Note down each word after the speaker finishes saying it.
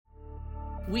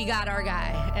we got our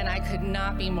guy, and I could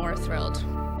not be more thrilled.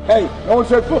 Hey, no one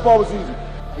said football was easy.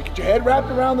 But get your head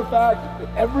wrapped around the fact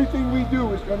that everything we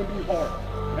do is going to be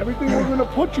hard. Everything we're going to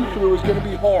put you through is going to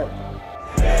be hard.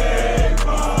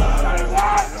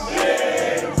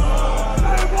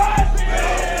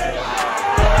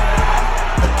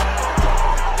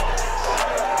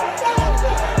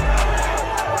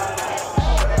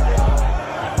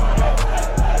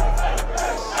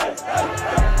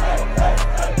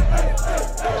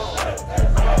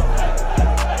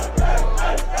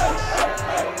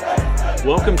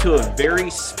 Welcome to a very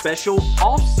special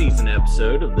off-season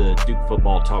episode of the Duke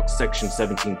Football Talk Section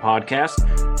 17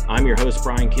 podcast. I'm your host,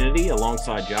 Brian Kennedy,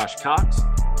 alongside Josh Cox,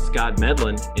 Scott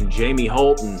Medlin, and Jamie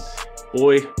Holt. And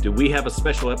boy, do we have a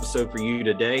special episode for you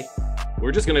today.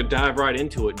 We're just going to dive right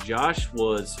into it. Josh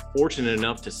was fortunate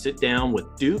enough to sit down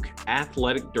with Duke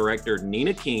Athletic Director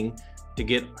Nina King to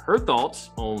get her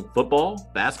thoughts on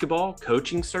football, basketball,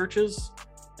 coaching searches,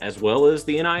 as well as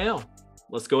the NIL.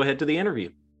 Let's go ahead to the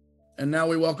interview. And now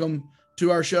we welcome to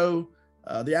our show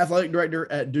the athletic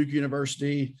director at Duke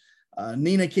University,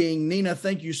 Nina King. Nina,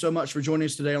 thank you so much for joining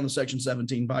us today on the Section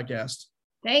 17 podcast.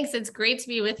 Thanks. It's great to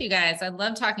be with you guys. I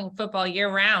love talking football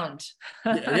year round.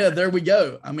 yeah, there we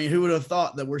go. I mean, who would have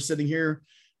thought that we're sitting here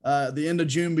the end of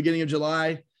June, beginning of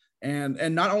July,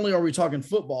 and not only are we talking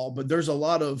football, but there's a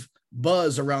lot of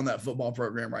buzz around that football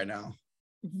program right now.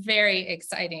 Very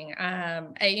exciting.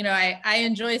 I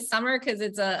enjoy summer because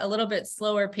it's a little bit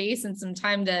slower pace and some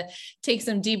time to take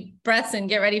some deep breaths and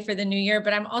get ready for the new year.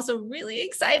 But I'm also really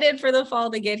excited for the fall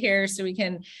to get here so we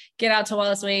can get out to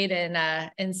Wallace Wade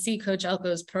and see Coach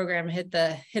Elko's program hit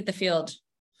the field.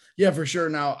 Yeah, for sure.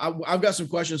 Now I've got some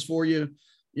questions for you,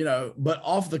 but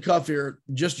off the cuff here,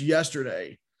 just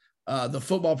yesterday, the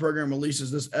football program releases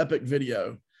this epic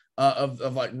video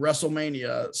of like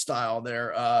WrestleMania style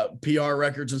there, PR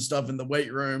records and stuff in the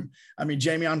weight room. I mean,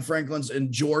 Jamion Franklin's in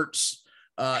jorts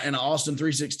and an Austin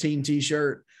 316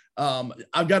 t-shirt.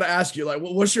 I've got to ask you, like,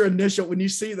 what's your initial, when you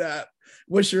see that,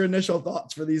 what's your initial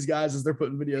thoughts for these guys as they're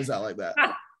putting videos out like that?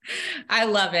 I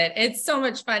love it. It's so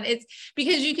much fun. It's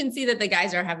because you can see that the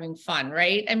guys are having fun,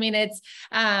 right? I mean, it's,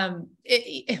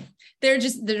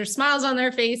 there's smiles on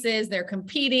their faces. They're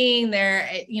competing. They're,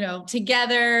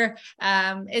 together.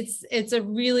 It's a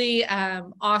really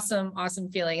awesome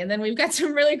feeling. And then we've got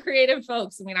some really creative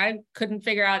folks. I mean, I couldn't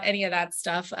figure out any of that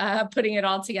stuff, putting it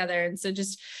all together. And so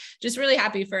just really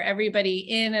happy for everybody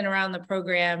in and around the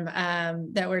program,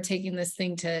 that we're taking this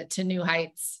thing to new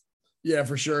heights. Yeah,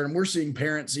 for sure. And we're seeing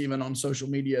parents even on social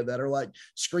media that are like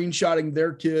screenshotting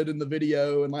their kid in the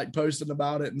video and like posting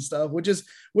about it and stuff, which is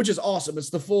awesome.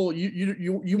 It's the full,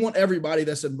 you want everybody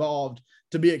that's involved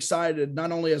to be excited,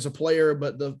 not only as a player,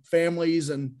 but the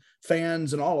families and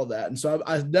fans and all of that. And so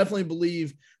I definitely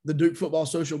believe the Duke football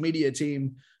social media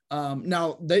team,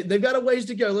 now they've got a ways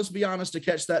to go, let's be honest, to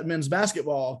catch that men's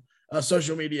basketball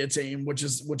social media team, which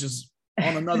is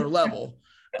on another level.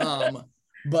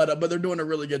 But they're doing a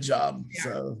really good job. Yeah,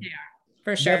 so yeah,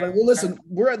 for sure. Definitely. Well, listen,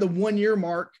 we're at the 1 year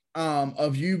mark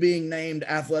of you being named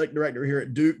athletic director here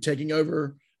at Duke, taking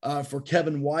over for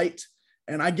Kevin White.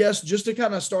 And I guess just to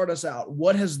kind of start us out,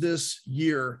 what has this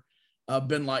year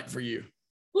been like for you?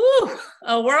 Woo,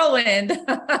 a whirlwind.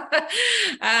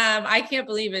 I can't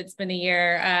believe it's been a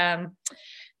year.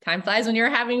 Time flies when you're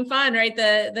having fun, right?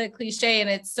 The cliche, and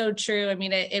it's so true. I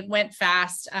mean, it went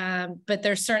fast, but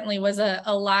there certainly was a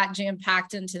lot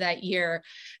jam-packed into that year.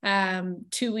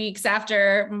 2 weeks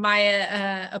after my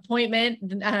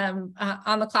appointment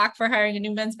on the clock for hiring a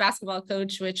new men's basketball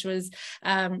coach, which was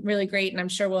really great. And I'm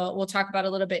sure we'll talk about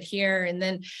a little bit here. And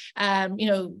then,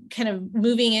 kind of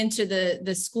moving into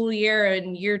the school year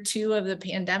and year 2 of the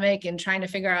pandemic and trying to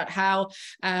figure out how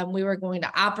we were going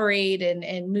to operate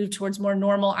and move towards more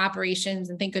normal operations.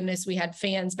 And thank goodness we had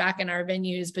fans back in our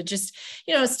venues, but just,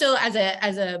 still as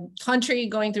a country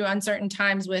going through uncertain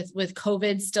times with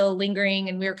COVID still lingering,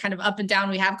 and we were kind of up and down.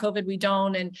 We have COVID, we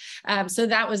don't. And so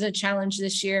that was a challenge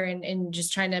this year, and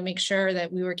just trying to make sure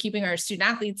that we were keeping our student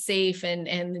athletes safe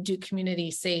and the Duke community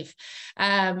safe.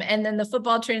 And then the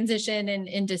football transition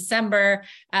in December,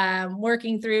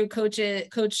 working through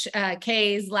Coach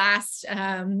K's last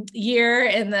year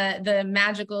in the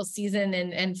magical season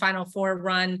and Final Four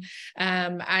run. fun.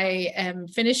 I am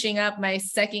finishing up my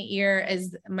second year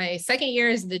as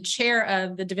the chair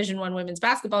of the Division I Women's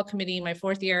Basketball Committee, my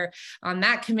fourth year on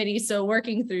that committee. So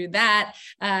working through that,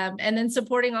 and then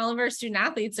supporting all of our student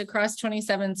athletes across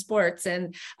 27 sports,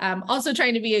 and also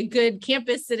trying to be a good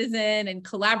campus citizen and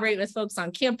collaborate with folks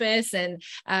on campus, and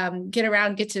get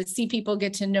around, get to see people,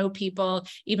 get to know people.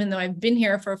 Even though I've been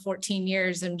here for 14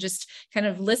 years, I'm just kind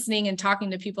of listening and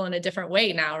talking to people in a different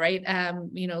way now, right?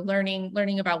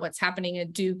 Learning about what's happening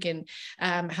at Duke, and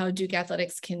how Duke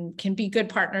athletics can be good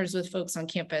partners with folks on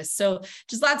campus. So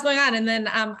just lots going on. And then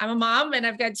I'm a mom, and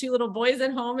I've got 2 little boys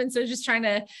at home. And so just trying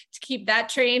to keep that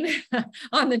train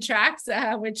on the tracks,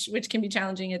 which can be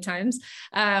challenging at times.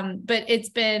 But it's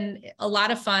been a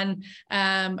lot of fun.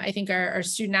 I think our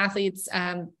student athletes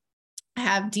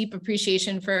have deep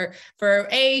appreciation for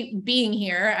A, being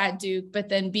here at Duke, but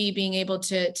then B, being able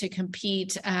to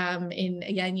compete in,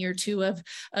 again, year 2 of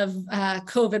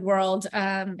COVID world.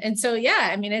 And so, yeah,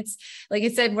 I mean, it's like I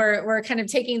said, we're kind of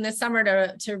taking this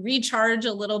summer to recharge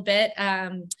a little bit.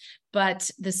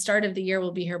 But the start of the year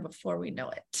will be here before we know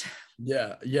it.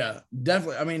 Yeah,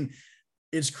 definitely. I mean,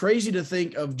 it's crazy to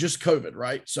think of just COVID,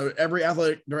 right? So every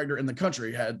athletic director in the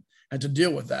country had to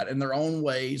deal with that in their own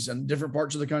ways, and different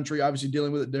parts of the country obviously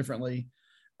dealing with it differently.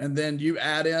 And then you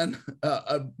add in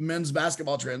a men's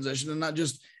basketball transition, and not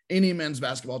just any men's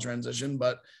basketball transition,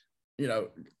 but,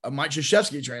 a Mike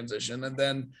Krzyzewski transition. And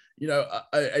then,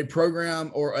 a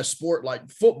program or a sport like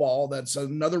football, that's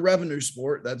another revenue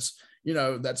sport that's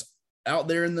out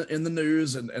there in the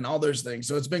news and all those things.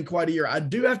 So it's been quite a year. I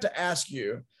do have to ask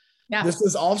you, this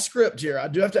is off script here. I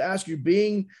do have to ask you,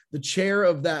 being the chair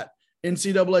of that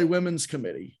NCAA women's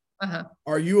committee,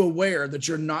 are you aware that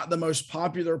you're not the most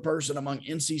popular person among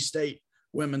NC State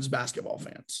women's basketball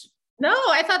fans? No,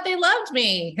 I thought they loved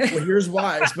me. Well, here's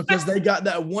why. It's because they got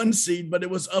that 1 seed, but it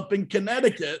was up in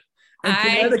Connecticut, and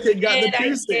Connecticut got the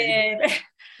 2 seed.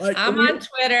 Like, I'm on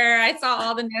Twitter. I saw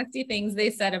all the nasty things they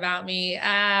said about me.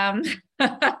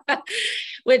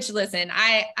 Which, listen,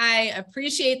 I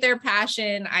appreciate their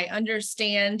passion. I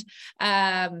understand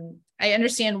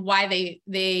why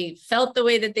they felt the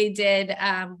way that they did,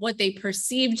 what they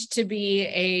perceived to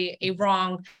be a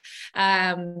wrong.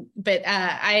 But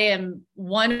I am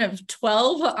one of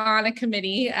 12 on a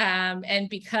committee. And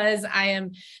because I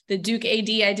am the Duke AD,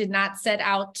 I did not set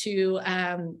out to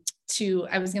I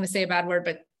was going to say a bad word,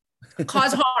 but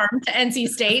cause harm to NC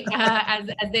State, as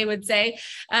they would say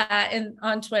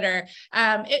on Twitter.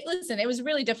 It was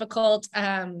really difficult,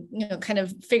 kind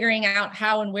of figuring out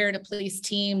how and where to place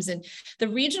teams. And the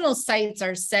regional sites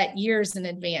are set years in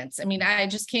advance. I mean, I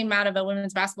just came out of a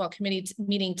women's basketball committee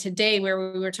meeting today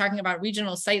where we were talking about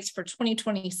regional sites for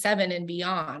 2027 and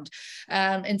beyond.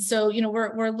 And so,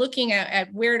 we're looking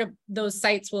at where those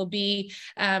sites will be.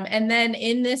 And then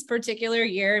in this particular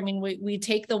year, I mean, we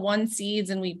take the 1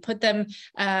 seeds and we put them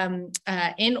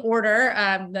in order,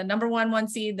 the number 1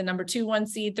 seed, the number 2 1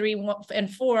 seed, 3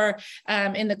 and 4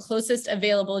 in the closest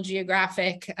available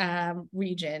geographic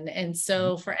region. And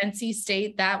so for NC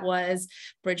State, that was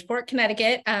Bridgeport,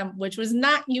 Connecticut, which was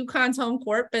not UConn's home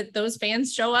court, but those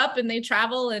fans show up and they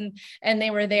travel and they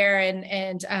were there.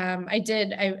 And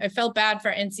I felt bad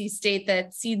for NC State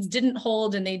that seeds didn't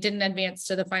hold and they didn't advance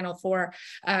to the Final Four.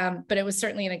 But it was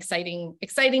certainly an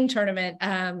exciting tournament,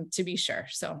 to be sure.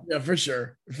 So yeah, for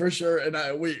sure. And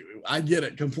I get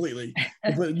it completely.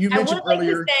 You mentioned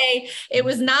earlier, to say it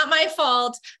was not my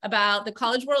fault about the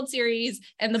College World Series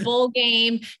and the bowl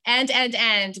game and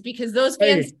because those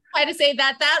fans try to say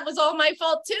that was all my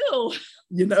fault too.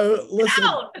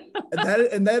 Listen,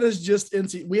 that is just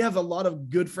NC. We have a lot of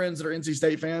good friends that are NC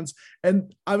State fans,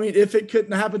 and I mean, if it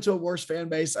couldn't happen to a worse fan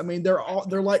base, I mean, they're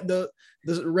like the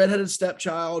redheaded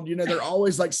stepchild. They're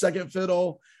always like second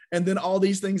fiddle. And then all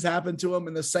these things happen to them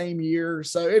in the same year.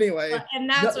 So anyway, and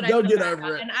that's what they'll get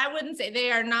over it. And I wouldn't say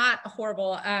they are not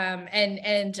horrible.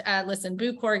 Listen,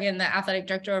 Boo Corrigan, the athletic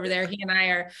director over there, he and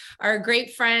I are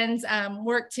great friends,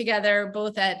 work together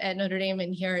both at Notre Dame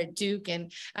and here at Duke.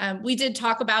 And we did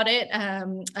talk about it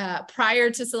prior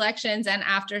to selections and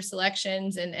after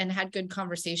selections and had good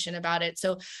conversation about it.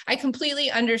 So I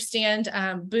completely understand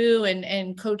Boo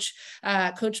and Coach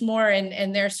Moore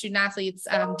and their student athletes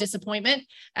disappointment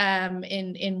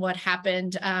in what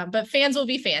happened. But fans will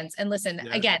be fans. And listen,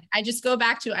 again, I just go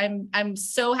back to, I'm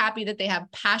so happy that they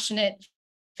have passionate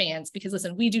fans, because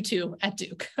listen, we do too at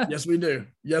Duke. Yes, we do.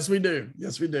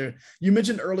 You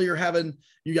mentioned earlier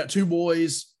you got 2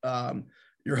 boys,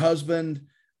 your husband,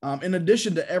 in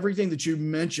addition to everything that you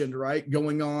mentioned, right,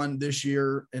 going on this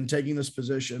year and taking this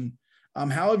position,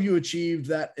 how have you achieved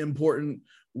that important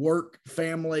work,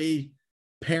 family,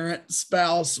 parent,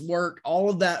 spouse, work, all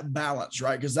of that balance,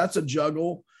 right? Because that's a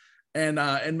juggle. And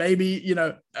maybe,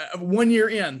 1 year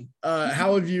in,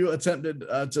 how have you attempted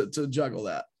to juggle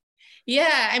that?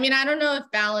 Yeah. I mean, I don't know if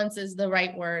balance is the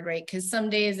right word, right? Because some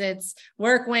days it's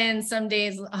work wins, some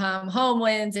days home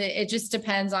wins. It just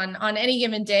depends on any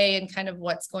given day and kind of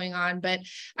what's going on. But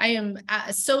I am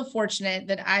so fortunate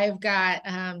that I've got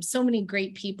so many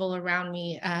great people around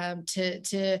me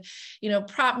to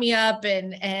prop me up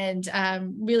and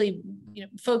really,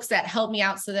 folks that help me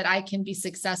out so that I can be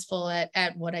successful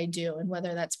at what I do, and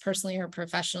whether that's personally or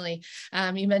professionally.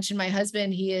 You mentioned my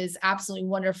husband. He is absolutely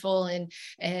wonderful, and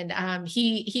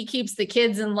he keeps the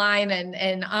kids in line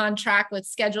and on track with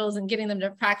schedules and getting them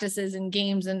to practices and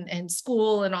games and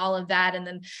school and all of that. And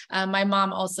then my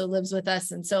mom also lives with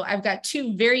us. And so I've got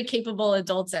two very capable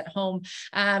adults at home.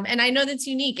 And I know that's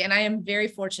unique, and I am very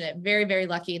fortunate, very, very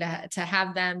lucky to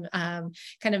have them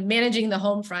kind of managing the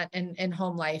home front and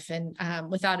home life. And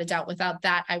without a doubt, without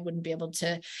that, I wouldn't be able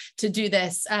to do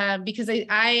this because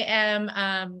I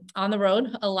am on the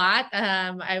road a lot.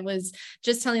 I was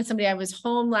just telling somebody I was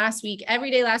home last week.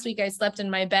 Every day last week, I slept in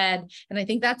my bed. And I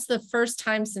think that's the first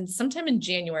time since sometime in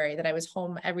January that I was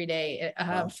home every day for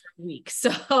a week. So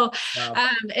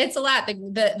it's a lot.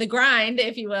 The grind,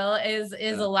 if you will, is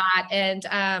a lot.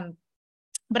 And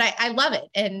but I love it.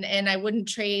 And I wouldn't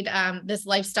trade this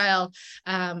lifestyle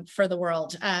for the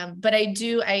world. But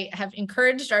I have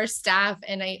encouraged our staff,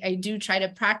 and I do try to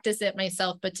practice it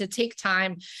myself, but to take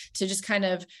time to just kind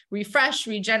of refresh,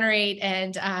 regenerate,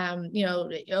 and,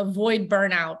 avoid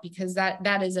burnout, because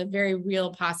that is a very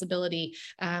real possibility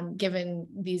given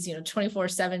these,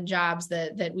 24/7 jobs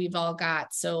that we've all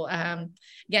got. So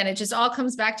again, it just all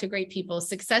comes back to great people.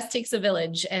 Success takes a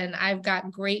village, and I've got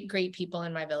great, great people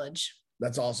in my village.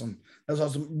 That's awesome. That's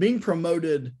awesome. Being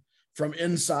promoted from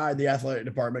inside the athletic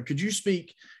department, could you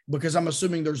speak, because I'm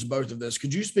assuming there's both of this,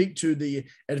 could you speak to the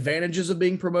advantages of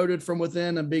being promoted from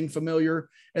within and being familiar,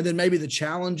 and then maybe the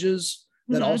challenges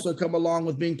that also come along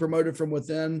with being promoted from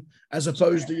within, as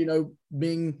opposed to,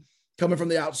 coming from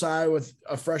the outside with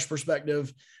a fresh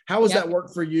perspective? How has that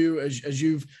worked for you as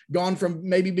you've gone from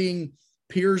maybe being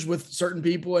peers with certain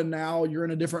people and now you're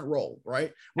in a different role,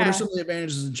 right? What are some of the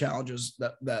advantages and challenges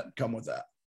that come with that?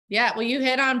 Yeah, well, you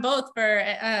hit on both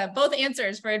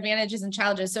answers for advantages and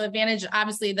challenges. So advantage,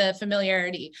 obviously, the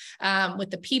familiarity with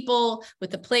the people,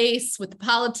 with the place, with the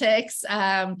politics.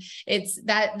 It's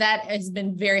that has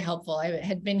been very helpful. I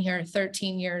had been here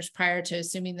 13 years prior to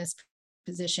assuming this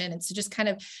position. And so just kind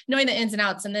of knowing the ins and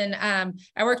outs. And then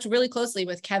I worked really closely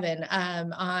with Kevin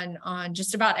on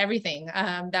just about everything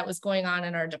that was going on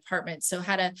in our department. So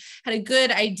had a good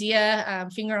idea,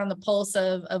 finger on the pulse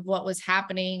of what was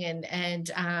happening,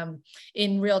 and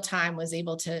in real time was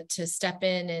able to step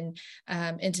in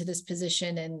and into this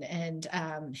position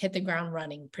and hit the ground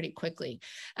running pretty quickly.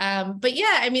 But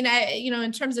yeah, I mean,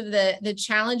 in terms of the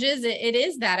challenges, it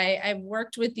is that I've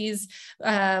worked with these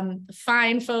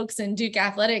fine folks in Duke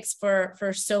Athletics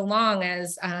for so long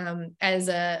as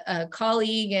a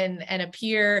colleague and a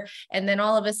peer, and then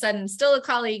all of a sudden still a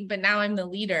colleague, but now I'm the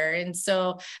leader. And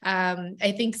so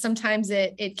I think sometimes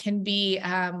it can be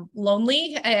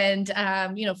lonely, and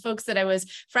folks that I was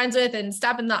friends with and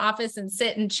stop in the office and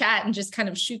sit and chat and just kind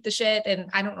of shoot the shit. And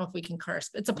I don't know if we can curse,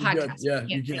 but it's a podcast. Yeah,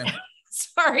 you can.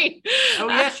 Sorry. Oh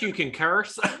yes, you can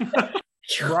curse.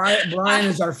 Brian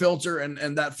is our filter,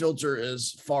 and that filter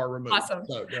is far removed. Awesome.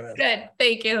 So, go ahead. Good.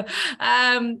 Thank you.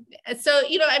 So,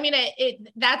 I mean,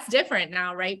 that's different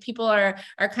now, right? People are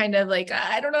kind of like,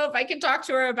 I don't know if I can talk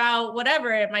to her about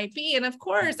whatever it might be. And of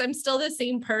course, I'm still the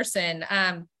same person.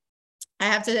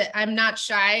 I'm not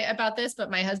shy about this, but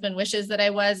my husband wishes that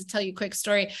I was. I'll tell you a quick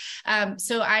story.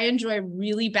 So I enjoy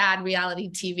really bad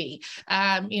reality TV.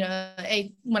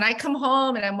 When I come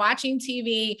home and I'm watching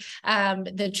TV,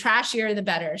 the trashier, the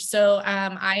better. So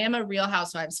I am a Real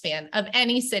Housewives fan of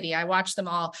any city. I watch them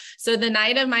all. So the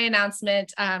night of my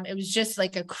announcement, it was just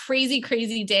like a crazy,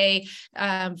 crazy day.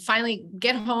 Finally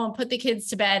get home, put the kids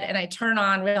to bed, and I turn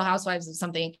on Real Housewives of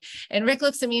something. And Rick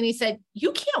looks at me and he said,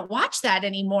 "You can't watch that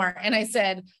anymore." And I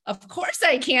said, "Of course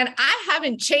I can. I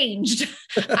haven't changed.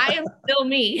 I am still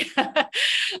me."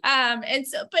 And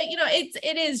so, but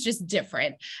it is just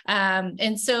different.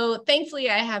 And so thankfully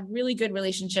I have really good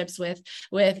relationships with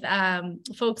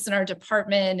folks in our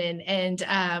department, and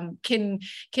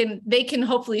they can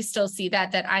hopefully still see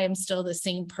that I am still the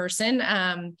same person.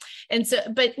 And so,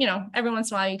 but every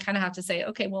once in a while you kind of have to say,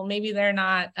 okay, well, maybe they're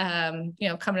not, coming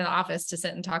to the office to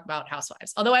sit and talk about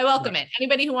housewives, although I welcome it.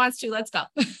 Anybody who wants to, let's go.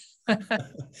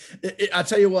 I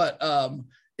tell you what,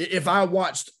 if I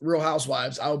watched Real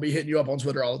Housewives, I would be hitting you up on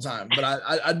Twitter all the time, but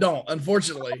I don't,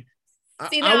 unfortunately.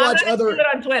 See, I watch I'm other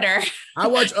on Twitter. I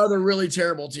watch other really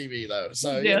terrible TV though.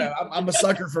 So, Yeah. I'm a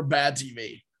sucker for bad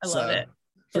TV. I love it.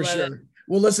 For sure.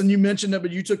 Well, listen, you mentioned it,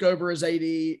 but you took over as AD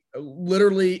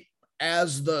literally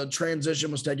as the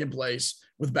transition was taking place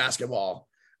with basketball.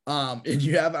 And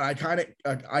you have an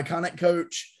iconic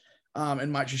coach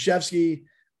in Mike Krzyzewski.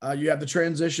 You have the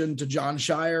transition to Jon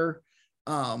Scheyer.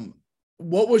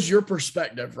 What was your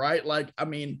perspective, right? Like, I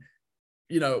mean,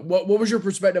 what was your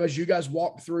perspective as you guys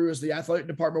walked through, as the athletic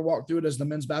department walked through it, as the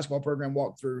men's basketball program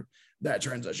walked through that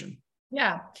transition?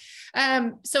 Yeah.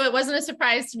 So it wasn't a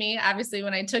surprise to me, obviously,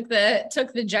 when I took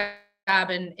the job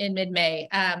in mid-May.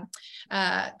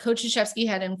 Coach Krzyzewski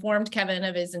had informed Kevin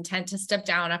of his intent to step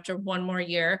down after one more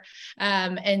year.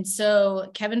 And so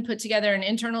Kevin put together an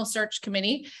internal search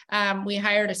committee. We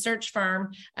hired a search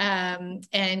firm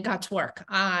and got to work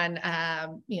on,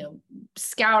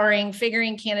 scouring,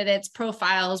 figuring candidates,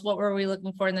 profiles, what were we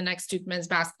looking for in the next Duke men's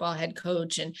basketball head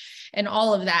coach, and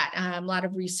all of that, a lot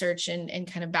of research and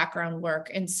kind of background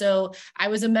work. And so I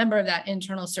was a member of that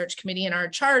internal search committee, and our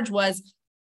charge was,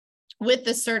 with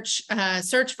the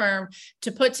search firm,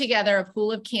 to put together a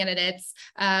pool of candidates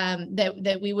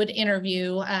that we would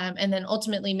interview, and then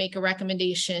ultimately make a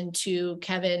recommendation to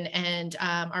Kevin and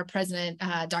our president,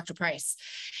 Dr. Price.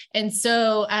 And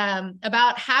so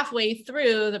about halfway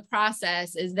through the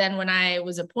process is then when I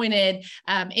was appointed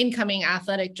incoming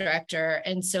athletic director.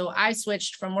 And so I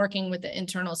switched from working with the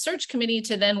internal search committee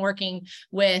to then working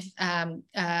with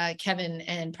Kevin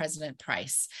and President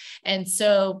Price. And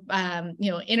so,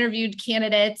 interviewed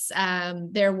candidates.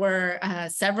 There were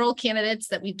several candidates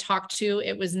that we talked to.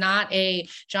 It was not a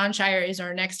Jon Scheyer is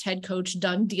our next head coach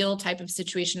done deal type of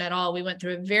situation at all. We went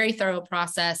through a very thorough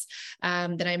process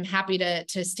that I'm happy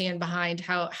to stand behind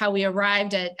how we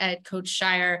arrived at Coach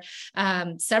Scheyer.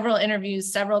 Several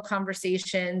interviews, several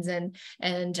conversations, and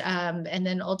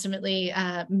then ultimately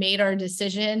made our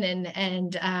decision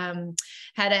and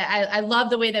I love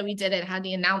the way that we did it. Had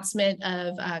the announcement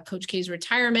of Coach K's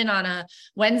retirement on a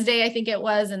Wednesday, I think it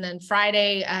was, and then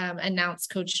Friday announced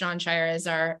Coach Jon Scheyer as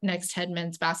our next head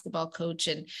men's basketball coach,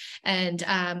 and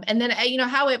then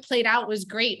how it played out was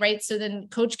great, right? So then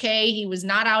Coach K, he was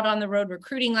not out on the road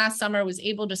recruiting last summer, was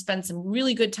able to spend some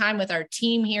really good time with our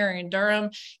team here in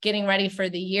Durham, getting ready for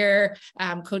the year.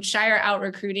 Coach Scheyer out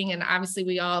recruiting, and obviously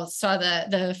we all saw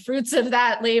the fruits of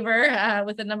that labor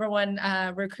with the number one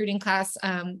recruiting class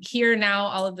here now.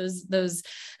 All of those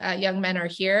young men are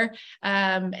here,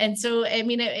 and so I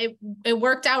mean it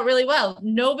worked out really well.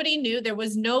 Nobody knew, there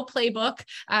was no playbook.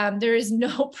 There is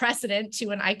no precedent to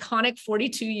an iconic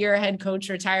 42-year head coach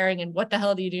retiring, and what the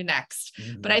hell do you do next?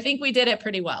 Mm-hmm. But I think we did it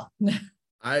pretty well.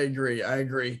 I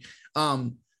agree.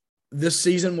 This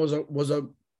season was a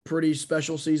pretty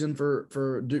special season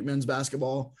for Duke men's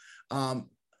basketball.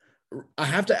 I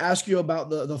have to ask you about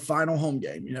the final home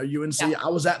game. UNC. Yeah. I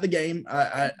was at the game.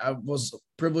 I was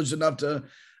privileged enough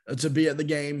to be at the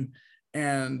game,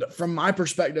 and from my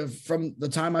perspective, from the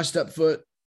time I stepped foot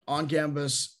on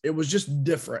campus, it was just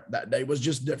different. That day was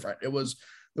just different. There was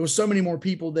so many more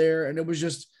people there, and it was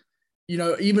just,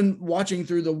 even watching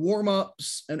through the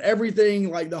warm-ups and everything,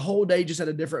 like the whole day just had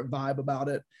a different vibe about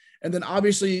it. And then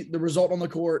obviously the result on the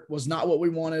court was not what we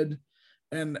wanted.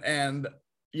 And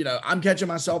I'm catching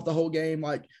myself the whole game,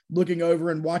 like looking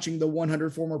over and watching the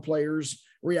 100 former players'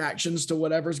 reactions to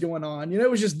whatever's going on.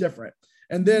 It was just different.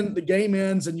 And then the game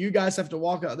ends and you guys have to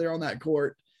walk out there on that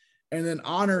court and then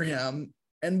honor him.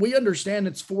 And we understand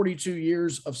it's 42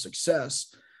 years of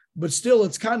success, but still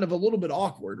it's kind of a little bit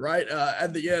awkward, right?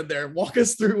 At the end there, walk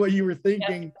us through what you were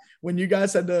thinking when you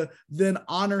guys had to then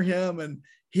honor him, and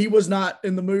he was not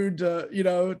in the mood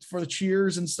to, for the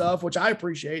cheers and stuff, which I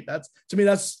appreciate. To me,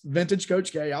 that's vintage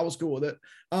Coach K. I was cool with it.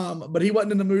 But he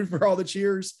wasn't in the mood for all the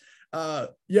cheers.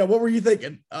 What were you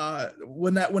thinking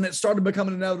when it started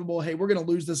becoming inevitable? Hey, we're going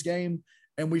to lose this game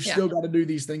and we've still got to do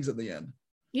these things at the end.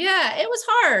 Yeah, it was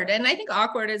hard. And I think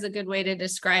awkward is a good way to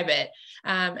describe it.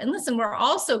 And listen, we're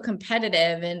also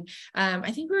competitive. And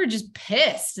I think we were just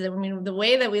pissed. I mean, the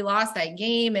way that we lost that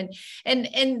game and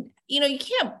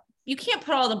you can't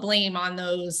put all the blame on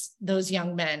those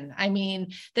young men. I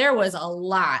mean, there was a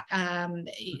lot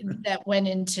that went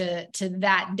into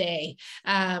that day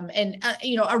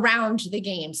around the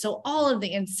game. So all of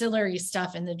the ancillary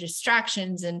stuff and the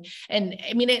distractions and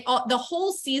I mean, the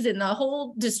whole season, the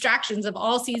whole distractions of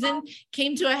all season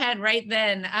came to a head right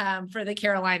then for the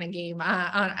Carolina game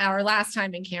on our last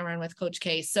time in Cameron with Coach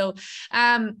K. So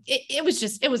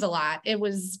it was a lot. It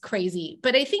was crazy.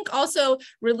 But I think also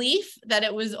relief that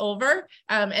it was over. over,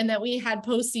 and that we had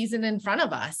postseason in front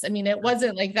of us. I mean, it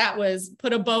wasn't like that was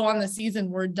put a bow on the season,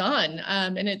 we're done.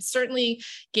 And it certainly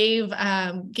gave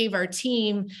our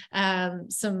team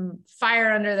some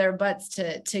fire under their butts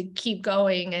to keep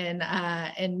going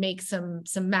and make some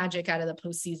magic out of the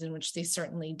postseason, which they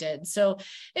certainly did. So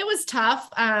it was tough,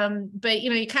 but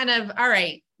you kind of, all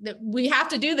right, we have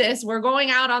to do this. We're going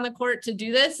out on the court to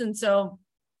do this. And so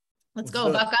let's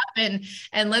go buck up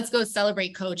and let's go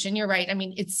celebrate Coach. And you're right. I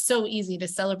mean, it's so easy to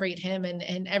celebrate him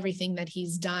and everything that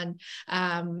he's done.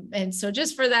 And so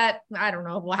just for that, I don't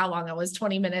know how long it was,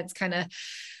 20 minutes, kind of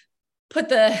put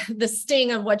the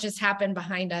sting of what just happened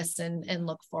behind us and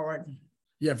look forward.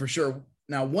 Yeah, for sure.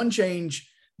 Now, one change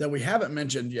that we haven't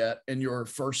mentioned yet in your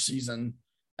first season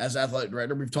as athletic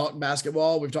director, we've talked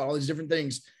basketball, we've talked all these different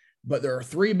things, but there are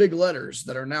 3 big letters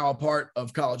that are now a part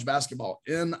of college basketball: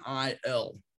 NIL.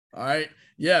 All right.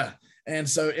 Yeah. And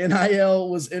so NIL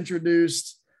was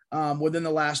introduced within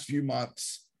the last few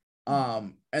months.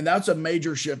 And that's a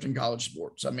major shift in college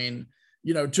sports. I mean,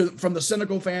 from the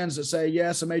cynical fans that say,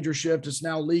 yes, a major shift, it's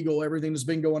now legal, everything that's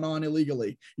been going on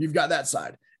illegally. You've got that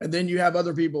side. And then you have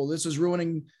other people, this is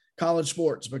ruining college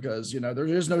sports because, there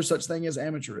is no such thing as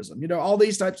amateurism, all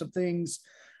these types of things.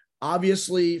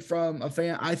 Obviously, from a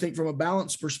fan, I think from a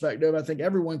balanced perspective, I think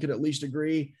everyone could at least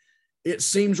agree. It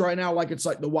seems right now like it's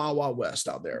like the Wild Wild West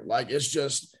out there. Like it's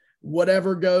just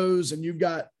whatever goes, and you've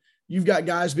got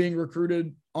guys being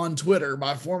recruited on Twitter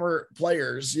by former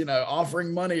players,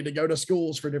 offering money to go to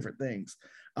schools for different things.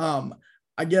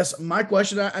 I guess my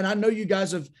question, and I know you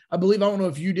guys have, I don't know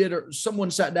if you did or someone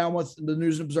sat down with the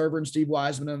News and Observer and Steve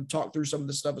Wiseman and talked through some of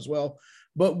this stuff as well.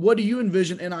 But what do you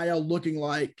envision NIL looking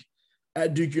like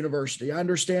at Duke University? I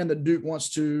understand that Duke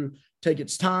wants to take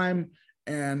its time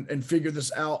and figure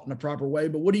this out in a proper way,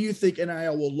 but what do you think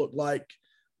NIL will look like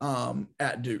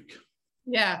at Duke?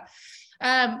 Yeah.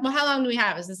 Well, how long do we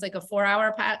have? Is this like a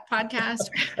 4-hour podcast?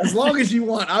 As long as you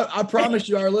want. I promise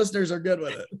you our listeners are good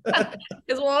with it.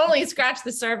 Because we'll only scratch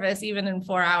the surface even in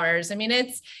 4 hours. I mean,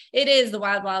 it is the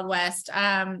Wild Wild West.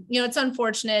 It's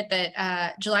unfortunate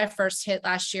that July 1st hit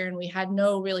last year and we had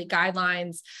no really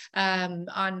guidelines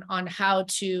on how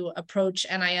to approach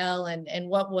NIL and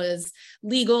what was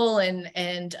legal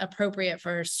and appropriate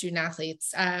for student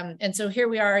athletes. And so here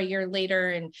we are a year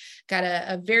later and got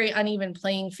a very uneven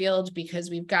playing field because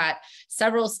we've got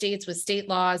several states with state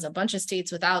laws, a bunch of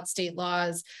states without state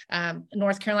laws.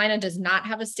 North Carolina does not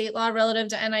have a state law relative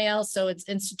to NIL, so it's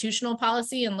institutional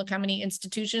policy. And look how many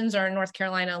institutions are in North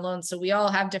Carolina alone. So we all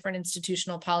have different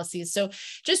institutional policies. So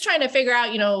just trying to figure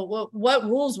out, what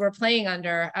rules we're playing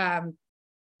under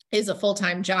is a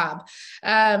full-time job.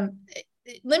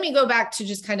 Let me go back to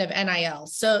just kind of NIL.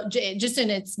 So just in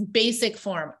its basic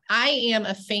form, I am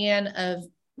a fan of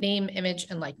name, image,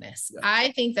 and likeness. Yeah.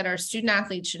 I think that our student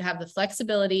athletes should have the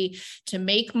flexibility to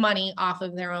make money off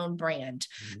of their own brand.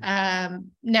 Mm-hmm.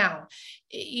 Now,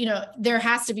 there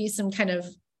has to be some kind of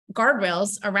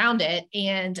guardrails around it.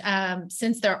 And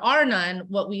since there are none,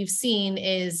 what we've seen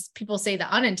is people say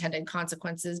the unintended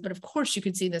consequences, but of course you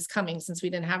could see this coming since we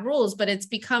didn't have rules, but it's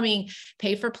becoming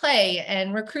pay for play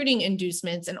and recruiting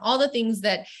inducements and all the things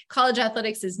that college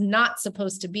athletics is not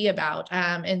supposed to be about.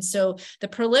 And so the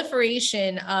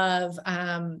proliferation of,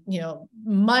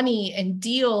 money and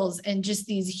deals and just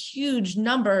these huge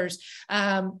numbers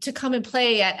to come and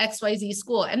play at XYZ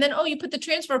school. And then, you put the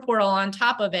transfer portal on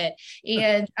top of it.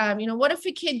 And what if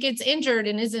a kid gets injured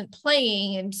and isn't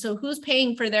playing? And so who's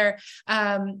paying for their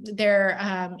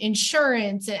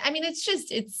insurance? And I mean,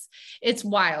 it's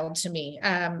wild to me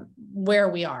where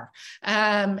we are.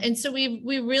 And so we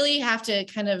really have to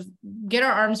kind of get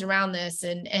our arms around this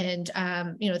and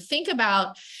think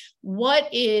about what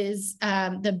is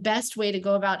the best way to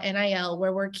go about NIL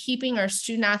where we're keeping our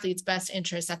student athletes' best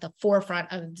interests at the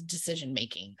forefront of the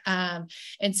decision-making.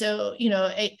 And so,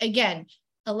 again,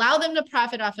 allow them to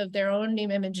profit off of their own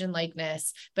name, image, and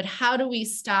likeness, but how do we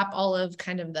stop all of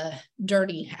kind of the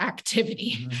dirty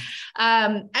activity?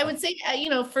 Mm-hmm. I would say,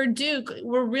 for Duke,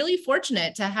 we're really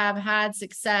fortunate to have had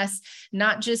success,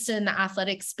 not just in the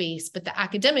athletic space, but the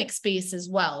academic space as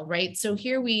well, right? So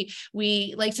here we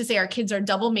like to say our kids are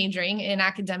double majoring in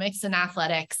academics and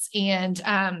athletics, and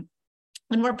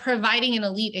we're providing an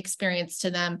elite experience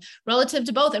to them relative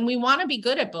to both. And we want to be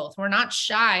good at both. We're not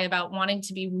shy about wanting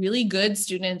to be really good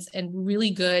students and really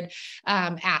good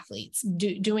athletes,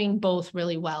 doing both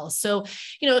really well. So,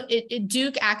 at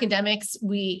Duke Academics,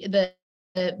 the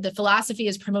The philosophy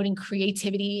is promoting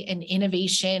creativity and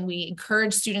innovation. We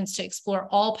encourage students to explore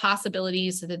all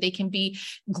possibilities so that they can be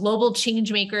global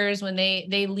change makers when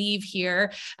they leave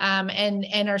here.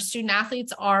 And our student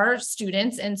athletes are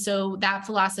students. And so that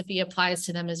philosophy applies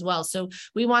to them as well. So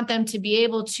we want them to be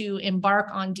able to embark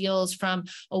on deals from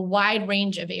a wide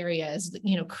range of areas,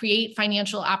 create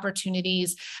financial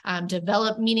opportunities,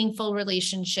 develop meaningful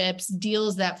relationships,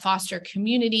 deals that foster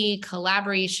community,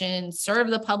 collaboration, serve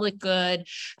the public good.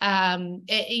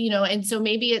 And so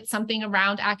maybe it's something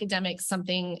around academics,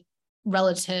 something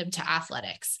relative to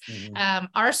athletics.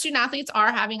 Our student athletes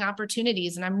are having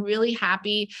opportunities, and I'm really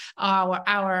happy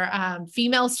our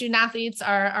female student athletes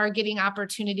are getting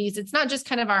opportunities. It's not just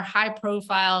kind of our high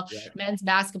profile men's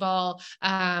basketball,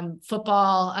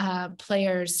 football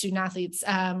players, student athletes.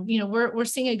 We're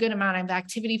seeing a good amount of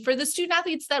activity for the student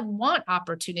athletes that want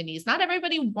opportunities. Not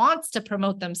everybody wants to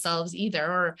promote themselves either,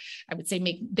 or I would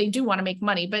say they do want to make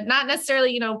money, but not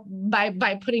necessarily,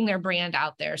 by putting their brand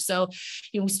out there. So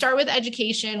we start with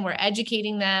education. We're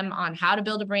educating them on how to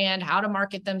build a brand, how to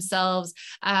market themselves,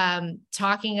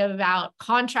 talking about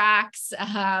contracts.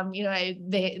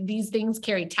 These things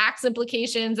carry tax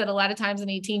implications that a lot of times an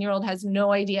 18-year-old has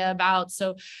no idea about.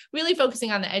 So really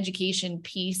focusing on the education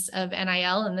piece of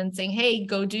NIL, and then saying, hey,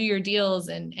 go do your deals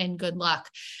and good luck.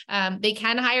 They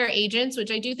can hire agents,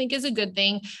 which I do think is a good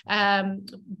thing,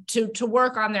 to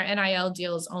work on their NIL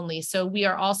deals only. So we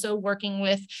are also working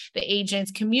with the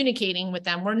agents, communicating with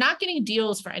them. We're not getting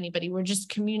deals for anybody. We're just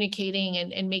communicating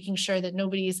and making sure that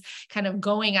nobody's kind of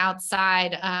going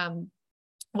outside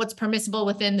what's permissible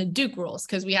within the Duke rules,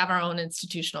 because we have our own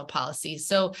institutional policy.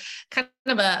 So kind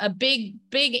of a big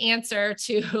answer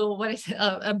to what is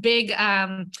a big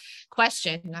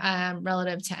question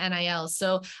relative to NIL.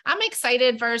 So I'm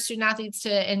excited for our student athletes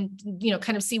to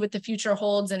kind of see what the future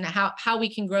holds and how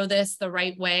we can grow this the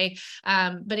right way.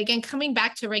 But again, coming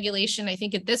back to regulation, I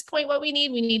think at this point, what we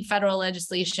need federal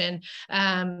legislation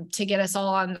to get us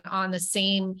all on the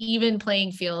same even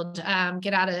playing field,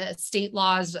 get out of state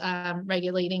laws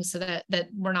regulating so that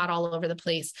we're not all over the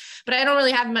place. But I don't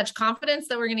really have much confidence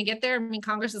that we're going to get there. I mean,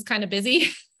 Congress is kind of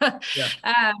busy.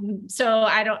 So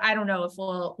I don't know if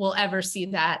we'll ever see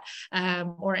that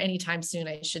or anytime soon,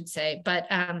 I should say. But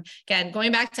again,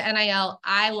 going back to NIL,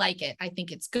 I like it. I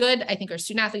think it's good. I think our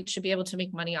student athletes should be able to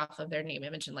make money off of their name,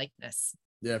 image, and likeness.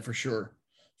 Yeah, for sure.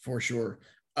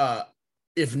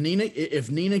 If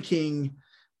Nina King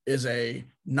is a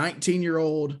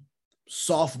 19-year-old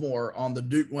sophomore on the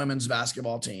Duke women's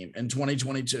basketball team in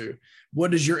 2022, what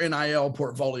does your NIL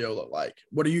portfolio look like?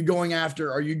 What are you going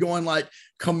after? Are you going like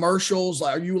commercials?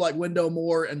 Are you like Window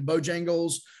Moore and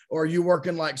Bojangles? Or are you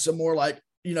working like some more like,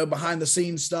 behind the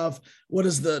scenes stuff? What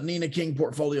does the Nina King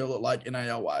portfolio look like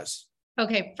NIL wise?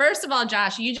 Okay. First of all,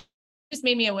 Josh, you just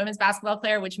made me a women's basketball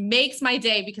player, which makes my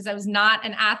day because I was not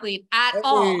an athlete at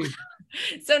all.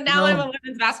 So now I'm a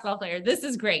women's basketball player. This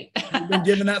is great. You've been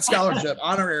given that scholarship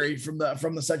honorary from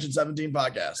the Section 17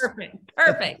 podcast.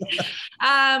 Perfect.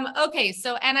 Okay.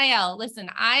 So NIL, listen,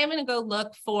 I am going to go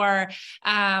look for,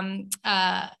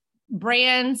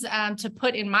 brands to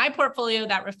put in my portfolio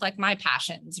that reflect my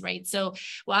passions, right? So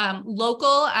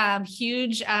local,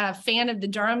 huge fan of the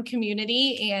Durham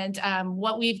community and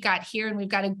what we've got here. And we've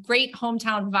got a great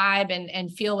hometown vibe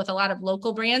and feel with a lot of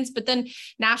local brands, but then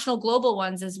national global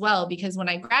ones as well, because when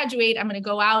I graduate, I'm going to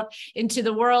go out into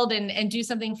the world and do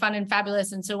something fun and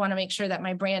fabulous. And so I want to make sure that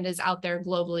my brand is out there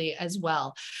globally as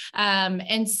well.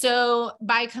 And so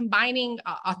by combining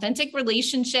authentic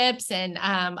relationships and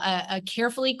a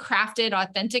carefully crafted,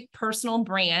 authentic personal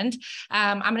brand,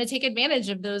 I'm going to take advantage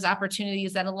of those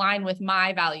opportunities that align with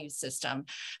my value system.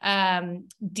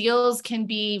 Deals can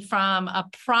be from a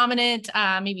prominent,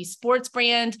 maybe sports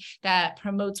brand that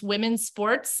promotes women's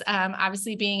sports.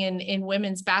 Obviously, being in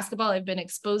women's basketball, I've been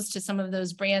exposed to some of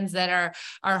those brands that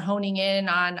are honing in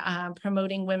on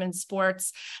promoting women's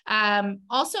sports.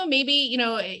 Also, maybe,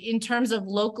 in terms of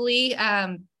locally,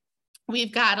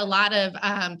 we've got a lot of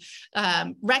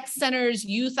rec centers,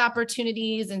 youth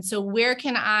opportunities. And so where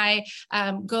can I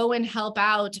go and help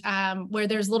out where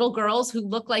there's little girls who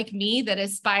look like me that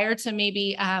aspire to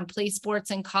maybe play sports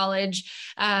in college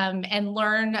and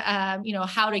learn,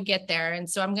 how to get there. And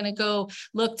so I'm going to go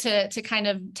look to kind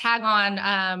of tag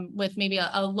on with maybe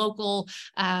a local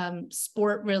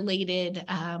sport related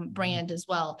brand as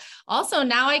well. Also,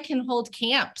 now I can hold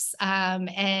camps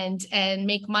and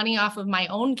make money off of my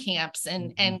own camps.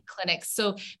 camps and clinics.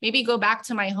 So maybe go back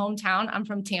to my hometown. I'm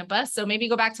from Tampa. So maybe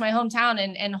go back to my hometown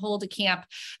and hold a camp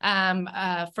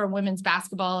for women's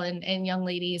basketball and young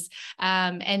ladies.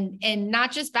 And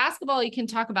not just basketball, you can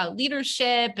talk about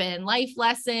leadership and life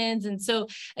lessons. And so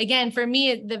again, for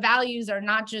me, the values are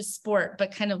not just sport,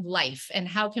 but kind of life, and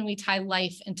how can we tie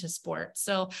life into sport?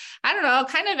 So I don't know,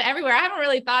 kind of everywhere. I haven't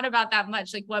really thought about that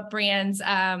much, like what brands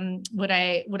would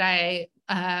I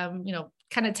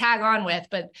kind of tag on with.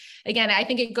 But again, I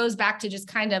think it goes back to just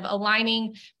kind of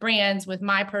aligning brands with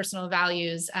my personal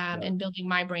values and building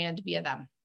my brand via them.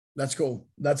 That's cool.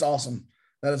 That's awesome.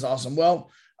 That is awesome.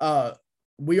 Well,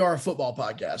 we are a football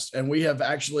podcast, and we have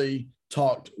actually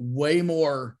talked way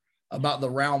more about the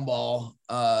round ball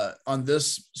on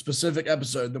this specific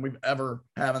episode than we've ever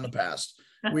have in the past.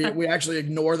 We actually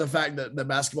ignore the fact that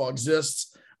basketball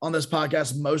exists on this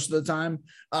podcast most of the time.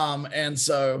 And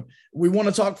so we want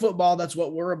to talk football. That's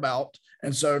what we're about.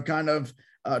 And so kind of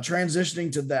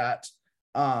transitioning to that,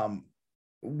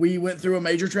 we went through a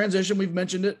major transition. We've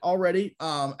mentioned it already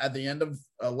at the end of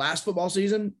last football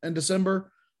season in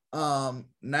December.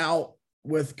 Now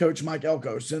with Coach Mike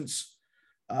Elko, since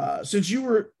you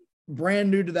were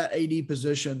brand new to that AD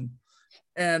position,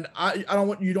 and I don't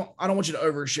want you to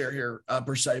overshare here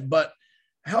per se, but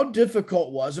how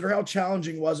difficult was it, or how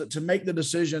challenging was it to make the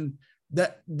decision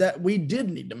that we did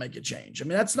need to make a change? I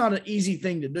mean, that's not an easy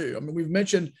thing to do. I mean, we've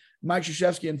mentioned Mike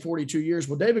Krzyzewski in 42 years.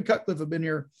 Well, David Cutcliffe had been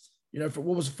here, for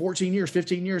what was it, 14 years,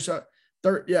 15 years.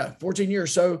 14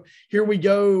 years. So here we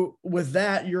go with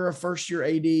that. You're a first year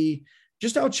AD.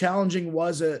 Just how challenging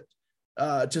was it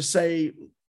to say,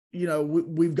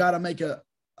 we've got to make a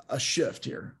shift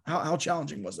here? How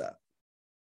challenging was that?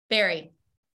 Very.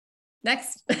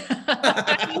 Next.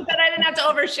 That means that I didn't have to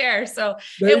overshare. So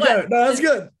there you go. No, that's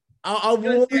good.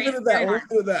 We'll leave it at that. We'll leave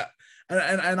it at that.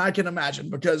 And I can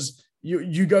imagine, because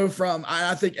you go from,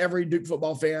 I think every Duke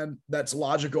football fan that's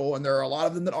logical, and there are a lot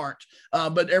of them that aren't,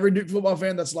 but every Duke football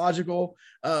fan that's logical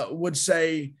would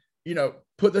say,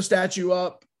 put the statue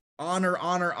up,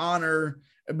 honor,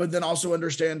 but then also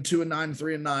understand 2-9,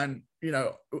 3-9,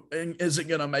 isn't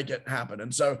going to make it happen.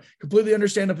 And so completely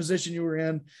understand the position you were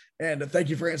in. And thank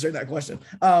you for answering that question.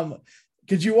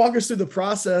 Could you walk us through the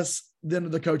process then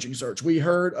of the coaching search? We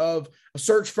heard of a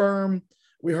search firm.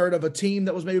 We heard of a team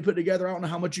that was maybe put together. I don't know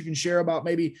how much you can share about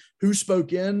maybe who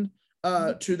spoke in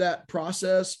to that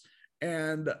process.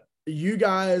 And you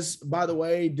guys, by the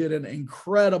way, did an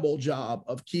incredible job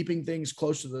of keeping things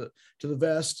close to the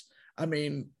vest. I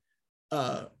mean,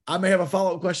 I may have a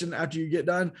follow-up question after you get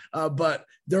done, but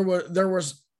there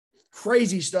was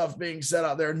crazy stuff being said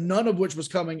out there, none of which was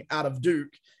coming out of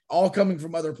Duke, all coming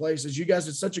from other places. You guys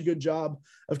did such a good job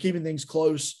of keeping things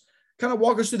close. Kind of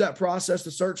walk us through that process,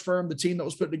 the search firm, the team that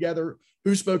was put together,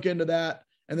 who spoke into that,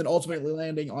 and then ultimately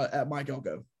landing at Mike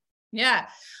Elko. Yeah.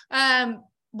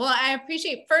 Well, I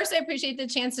appreciate the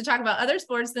chance to talk about other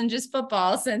sports than just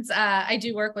football, since I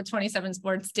do work with 27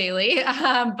 Sports daily,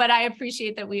 but I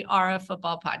appreciate that we are a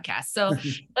football podcast. So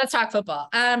let's talk football.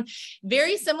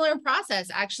 Very similar process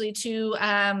actually to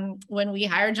when we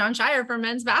hired Jon Scheyer for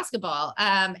men's basketball.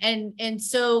 And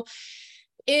so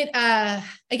it,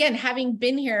 again, having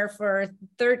been here for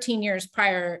 13 years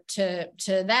prior to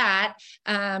that,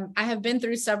 I have been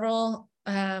through several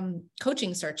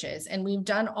coaching searches, and we've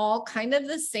done all kind of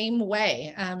the same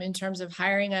way in terms of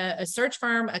hiring a search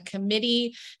firm, a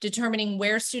committee, determining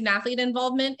where student athlete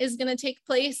involvement is going to take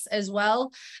place as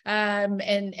well,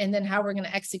 and then how we're going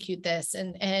to execute this.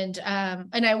 And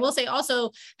I will say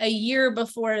also, a year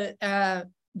before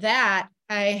that,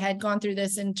 I had gone through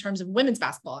this in terms of women's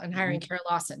basketball and hiring Kara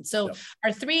Lawson. So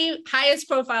our 3 highest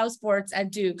profile sports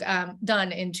at Duke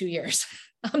done in 2 years.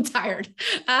 I'm tired.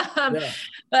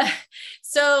 But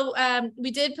so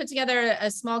we did put together a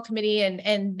small committee,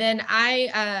 and then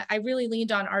I really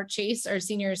leaned on Art Chase, our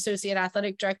senior associate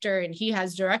athletic director, and he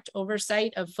has direct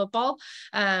oversight of football,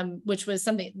 which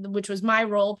was my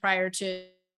role prior to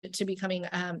becoming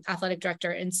athletic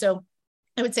director. And so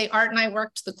I would say Art and I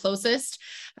worked the closest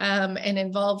and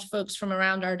involved folks from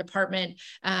around our department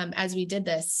as we did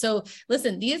this. So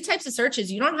listen, these types of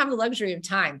searches, you don't have the luxury of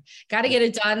time. Got to get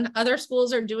it done. Other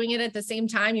schools are doing it at the same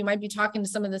time. You might be talking to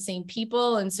some of the same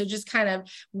people. And so just kind of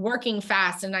working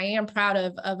fast. And I am proud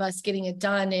of us getting it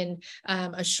done in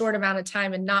a short amount of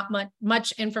time and not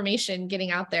much information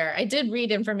getting out there. I did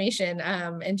read information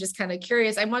and just kind of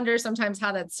curious. I wonder sometimes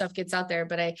how that stuff gets out there,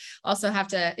 but I also have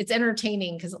to, it's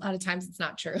entertaining because a lot of times it's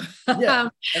not true. Yeah.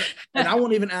 And I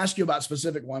won't even ask you about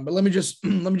specific one, but let me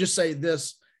just say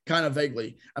this kind of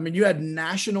vaguely. I mean, you had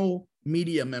national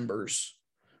media members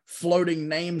floating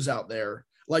names out there.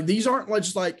 Like, these aren't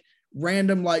just like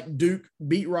random like Duke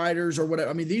beat writers or whatever.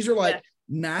 I mean, these are like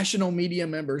national media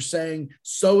members saying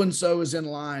so-and-so is in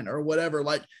line or whatever.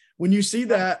 Like when you see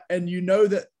that and you know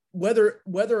that whether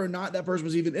or not that person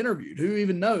was even interviewed, who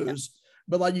even knows,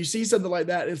 but like you see something like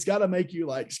that, it's got to make you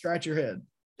like scratch your head.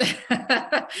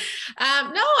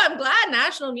 No, I'm glad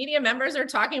national media members are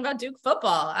talking about Duke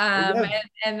football.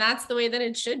 And that's the way that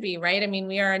it should be, right? I mean,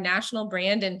 we are a national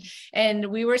brand and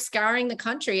we were scouring the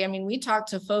country. I mean, we talked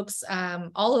to folks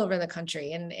all over the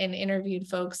country and interviewed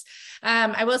folks.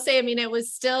 I will say, I mean, it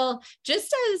was still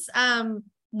just as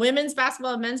women's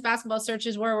basketball and men's basketball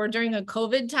searches were during a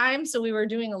COVID time. So we were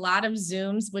doing a lot of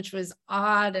Zooms, which was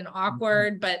odd and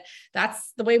awkward, but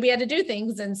that's the way we had to do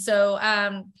things. And so,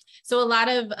 so a lot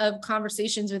of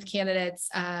conversations with candidates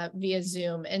via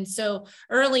Zoom. And so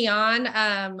early on,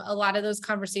 a lot of those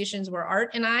conversations were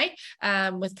Art and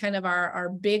I with kind of our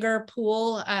bigger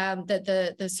pool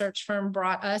that the search firm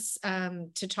brought us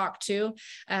to talk to.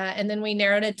 And then we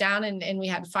narrowed it down and we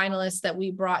had finalists that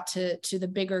we brought to the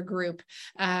bigger group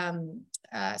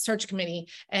search committee.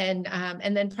 And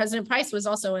then President Price was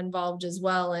also involved as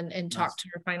well and talked to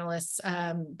her finalists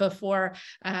before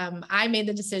I made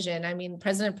the decision. I mean,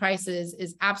 President Price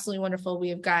is absolutely wonderful. We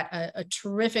have got a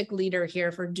terrific leader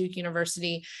here for Duke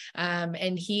University.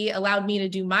 And he allowed me to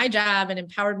do my job and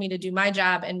empowered me to do my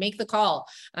job and make the call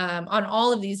on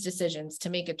all of these decisions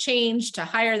to make a change, to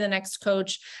hire the next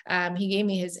coach. He gave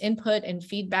me his input and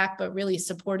feedback, but really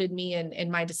supported me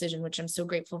in my decision, which I'm so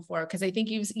grateful for, because I think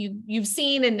you've seen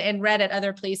and read at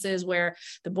other places where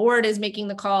the board is making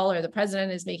the call or the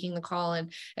president is making the call.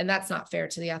 And that's not fair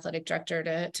to the athletic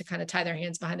director to kind of tie their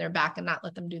hands behind their back and not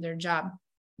let them do their job.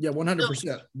 Yeah,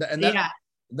 100%. And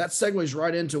that segues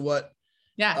right into what,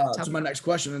 to my next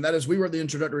question. And that is, we were at the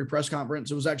introductory press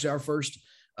conference. It was actually our first,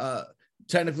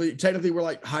 technically we're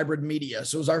like hybrid media.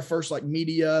 So it was our first like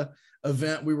media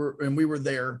event. We were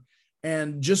there,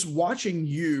 and just watching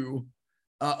you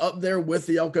up there with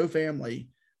the Elko family,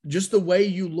 just the way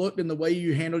you looked and the way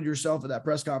you handled yourself at that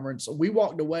press conference. We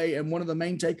walked away, and one of the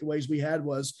main takeaways we had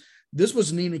was this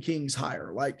was Nina King's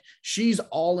hire. Like, she's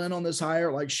all in on this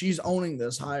hire. Like, she's owning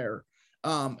this hire.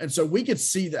 And so we could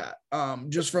see that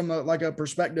just from a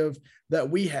perspective that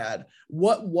we had.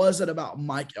 What was it about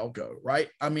Mike Elko, right?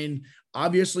 I mean,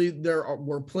 obviously there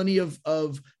were plenty of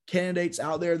candidates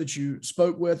out there that you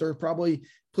spoke with, or probably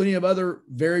plenty of other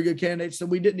very good candidates that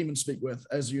we didn't even speak with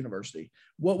as a university.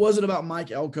 What was it about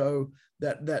Mike Elko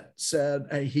that said,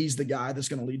 hey, he's the guy that's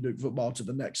going to lead Duke football to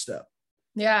the next step?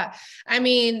 Yeah. I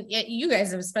mean, you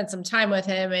guys have spent some time with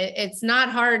him. It's not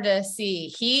hard to see.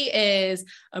 He is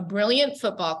a brilliant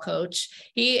football coach.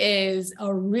 He is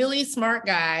a really smart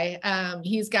guy.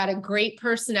 He's got a great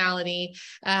personality.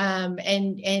 And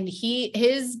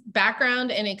his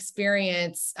background and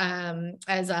experience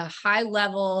as a high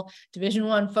level Division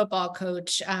I football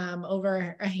coach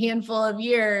over a handful of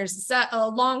years, a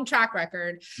long track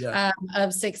record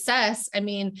of success. I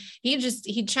mean,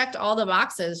 he checked all the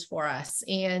boxes for us.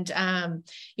 And,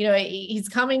 he's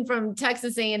coming from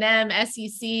Texas A&M,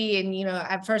 SEC. And,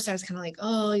 at first I was kind of like,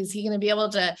 oh, is he going to be able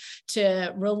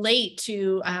to relate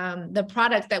to the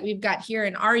product that we've got here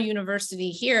in our university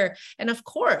here? And of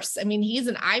course, I mean, he's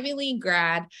an Ivy League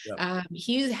grad. Yep.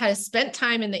 He has spent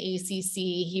time in the ACC.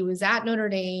 He was at Notre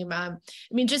Dame. I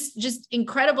mean, just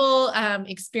incredible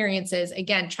experiences.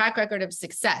 Again, track record of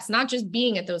success, not just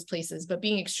being at those places, but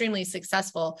being extremely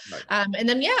successful. Right. And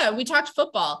then, we talked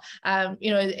football.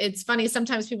 It's funny.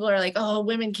 Sometimes people are like, oh,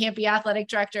 women can't be athletic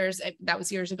directors. That was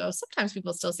years ago. Sometimes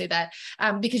people still say that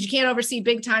because you can't oversee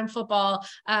big time football.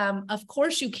 Of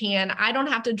course you can. I don't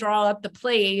have to draw up the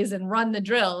plays and run the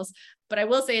drills. But I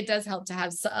will say it does help to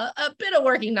have a bit of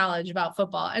working knowledge about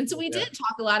football. And so we did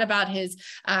talk a lot about his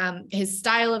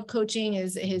style of coaching,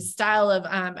 his style of,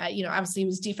 obviously he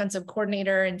was defensive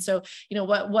coordinator. And so,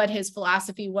 what his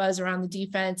philosophy was around the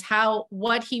defense,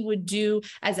 what he would do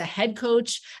as a head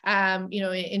coach,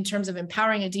 in terms of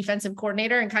empowering a defensive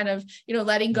coordinator and kind of,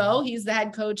 letting go. He's the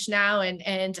head coach now,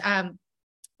 and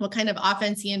what kind of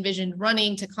offense he envisioned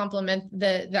running to complement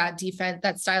that defense,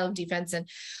 that style of defense, and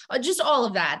just all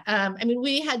of that. I mean,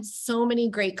 we had so many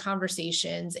great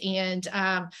conversations, and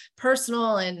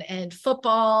personal and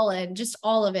football and just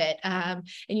all of it. And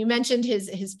you mentioned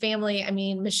his family. I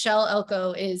mean, Michelle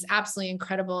Elko is absolutely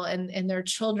incredible, and their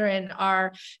children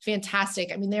are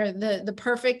fantastic. I mean, they're the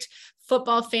perfect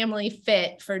football family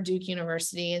fit for Duke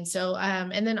University. And so,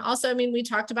 and then also, I mean, we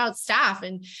talked about staff,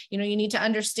 and, you need to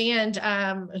understand,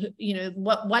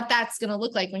 what that's going to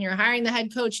look like when you're hiring the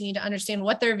head coach. You need to understand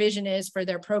what their vision is for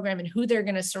their program and who they're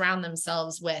going to surround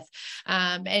themselves with.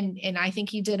 And I think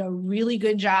he did a really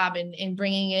good job in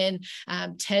bringing in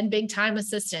 10 big time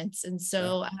assistants. And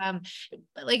so,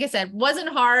 like I said, wasn't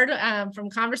hard from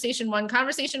conversation one.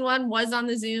 Conversation one was on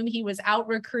the Zoom. He was out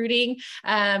recruiting,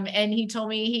 and he told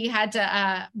me he had to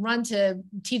run to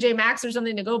TJ Maxx or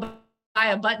something to go buy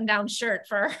a button-down shirt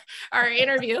for our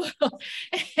interview.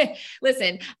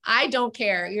 Listen, I don't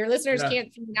care. Your listeners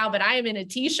can't see me now, but I am in a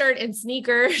t-shirt and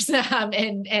sneakers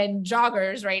and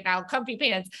joggers right now, comfy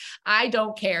pants. I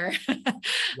don't care.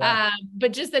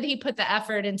 But just that he put the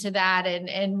effort into that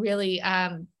and really,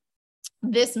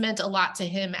 this meant a lot to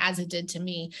him as it did to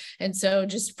me. And so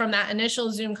just from that initial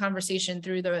Zoom conversation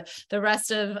through the rest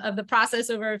of the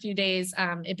process over a few days,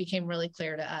 it became really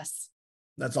clear to us.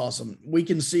 That's awesome. We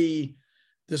can see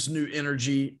this new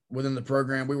energy within the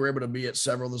program. We were able to be at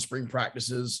several of the spring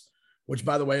practices, which,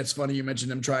 by the way, it's funny you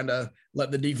mentioned him trying to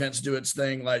let the defense do its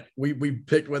thing. Like we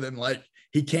picked with him, like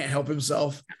he can't help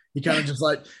himself. He kind of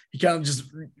just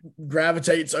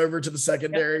gravitates over to the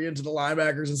secondary and to the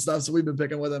linebackers and stuff. So we've been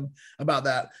picking with him about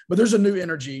that. But there's a new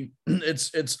energy.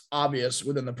 It's obvious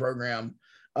within the program.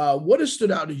 What has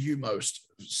stood out to you most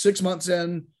 6 months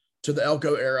in to the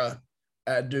Elko era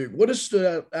at Duke? What has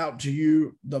stood out to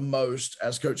you the most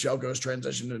as Coach Elko has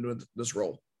transitioned into this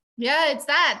role? Yeah, it's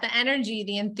the energy,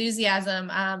 the enthusiasm.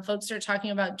 Folks are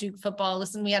talking about Duke football.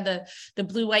 Listen, we had the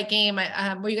blue-white game.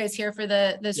 Were you guys here for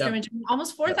the scrimmage? Yep.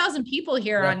 Almost 4,000 people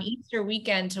here on Easter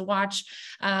weekend to watch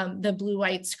the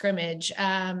blue-white scrimmage.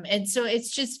 And so it's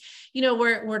just,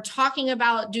 we're talking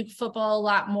about Duke football a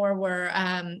lot more. We're,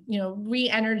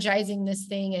 re-energizing this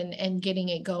thing and getting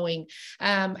it going.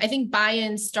 I think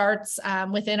buy-in starts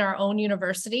within our own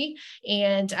university.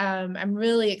 And I'm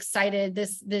really excited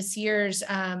this year's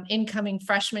incoming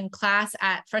freshman class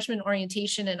at freshman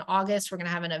orientation in August. We're going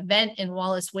to have an event in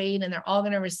Wallace Wade, and they're all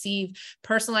going to receive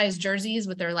personalized jerseys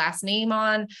with their last name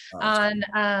on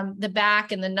the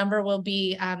back, and the number will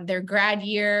be their grad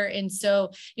year. And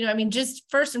so, just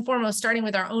first and foremost, starting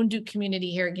with our own Duke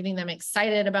community here, getting them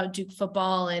excited about Duke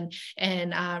football and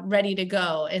ready to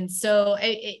go. And so,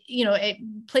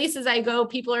 places I go,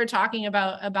 people are talking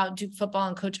about Duke football,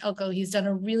 and Coach Elko, he's done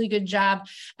a really good job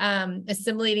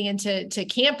assimilating into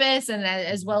campus and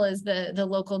as well as the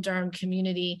local Durham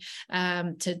community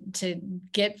to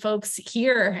get folks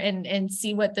here and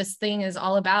see what this thing is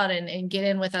all about and get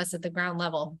in with us at the ground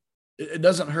level. It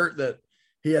doesn't hurt that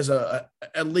he has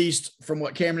at least from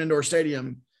what Cameron Indoor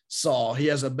Stadium saw, he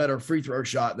has a better free throw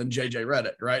shot than JJ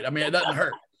Redick, right? I mean, it doesn't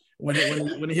hurt when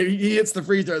he hits the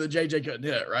free throw that JJ couldn't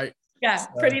hit, right? Yeah,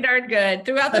 pretty darn good.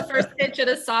 Throughout the first pitch at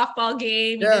a softball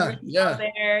game. Yeah.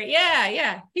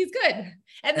 He's good.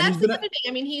 And that's the other thing.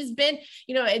 I mean, he's been,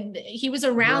 he was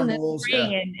around this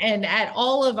spring and at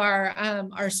all of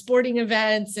our sporting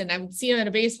events, and I would see him at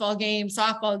a baseball game,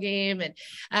 softball game,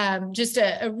 and just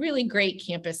a really great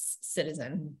campus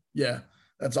citizen. Yeah,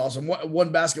 that's awesome.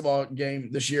 One basketball game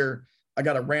this year, I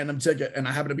got a random ticket and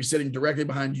I happened to be sitting directly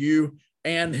behind you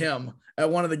and him at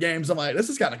one of the games. I'm like, this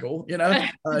is kind of cool,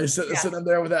 sitting up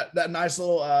there with that nice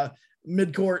little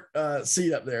mid-court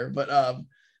seat up there. But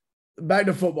back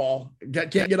to football.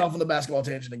 Can't get off on the basketball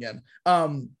tangent again.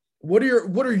 What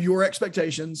are your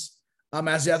expectations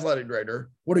as the athletic director?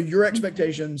 What are your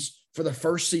expectations for the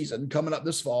first season coming up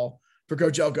this fall for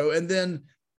Coach Elko? And then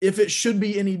if it should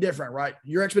be any different, right?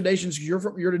 Your expectations,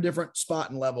 you're at a different spot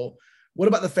and level. What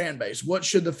about the fan base? What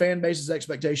should the fan base's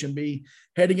expectation be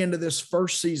heading into this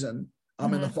first season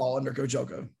in the fall under Coach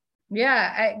Elko?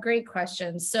 Yeah, great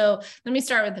question. So let me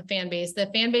start with the fan base. The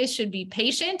fan base should be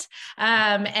patient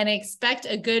and expect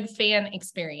a good fan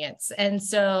experience. And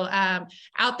so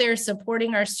out there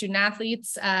supporting our student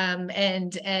athletes and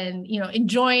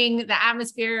enjoying the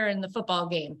atmosphere and the football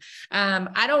game.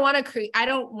 I don't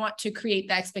want to create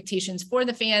the expectations for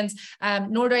the fans,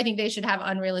 nor do I think they should have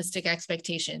unrealistic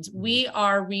expectations. We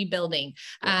are rebuilding.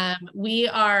 We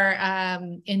are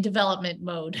in development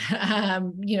mode.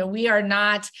 We are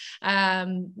not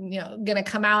going to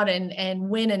come out and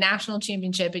win a national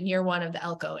championship in year one of the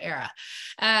Elko era.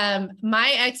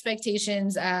 My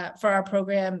expectations for our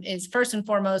program is first and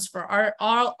foremost for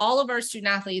all of our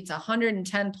student athletes,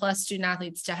 110 plus student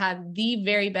athletes, to have the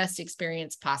very best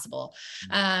experience possible.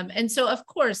 And so, of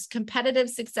course, competitive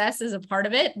success is a part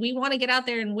of it. We want to get out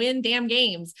there and win damn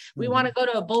games. We want to go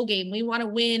to a bowl game. We want to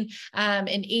win an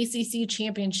ACC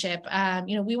championship.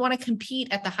 We want to compete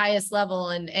at the highest level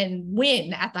and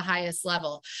win at the highest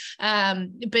level.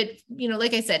 But,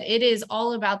 like I said, it is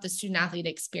all about the student athlete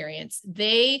experience.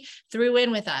 They threw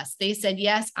in with us. They said,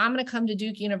 yes, I'm going to come to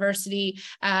Duke University,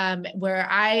 where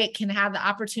I can have the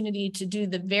opportunity to do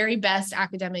the very best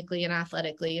academically and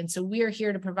athletically. And so we are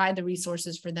here to provide the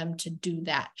resources for them to do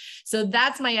that. So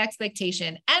that's my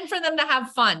expectation, and for them to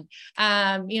have fun.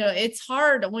 It's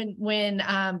hard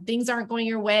when things aren't going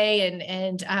your way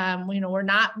and we're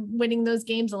not winning those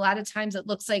games. A lot of times it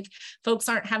looks like folks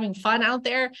aren't having fun out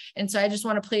there. And so I just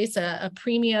want to place a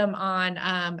premium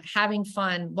on having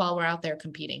fun while we're out there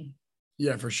competing.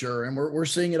 Yeah, for sure. And we're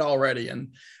seeing it already.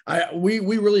 And we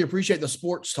really appreciate the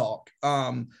sports talk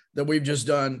that we've just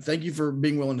done. Thank you for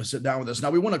being willing to sit down with us. Now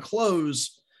we want to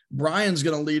close. Brian's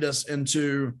going to lead us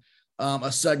into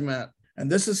a segment. And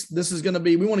this is going to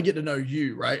be, we want to get to know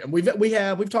you, right? And we've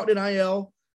talked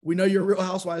NIL. We know you're a Real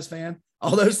Housewives fan,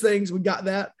 all those things. We got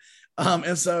that.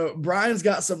 And so Brian's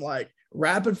got some like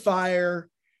rapid fire,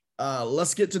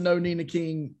 let's get to know Nina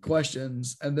King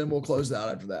questions, and then we'll close out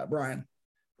after that. Brian.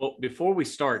 Well, before we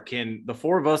start, can the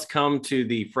four of us come to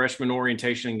the freshman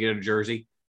orientation and get a jersey?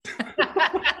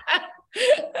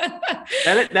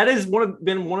 That has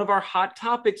been one of our hot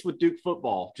topics with Duke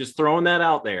football. Just throwing that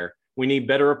out there. We need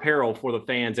better apparel for the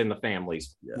fans and the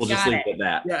families. Yes. We'll just leave it at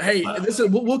that. Yeah. Hey,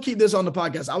 we'll keep this on the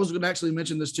podcast. I was going to actually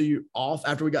mention this to you off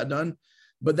after we got done,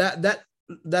 but that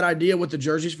idea with the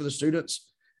jerseys for the students,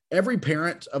 every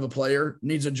parent of a player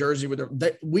needs a jersey with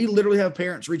we literally have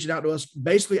parents reaching out to us,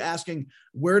 basically asking,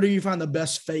 where do you find the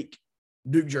best fake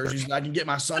Duke jerseys that I can get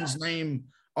my son's name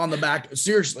on the back?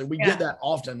 Seriously, we get that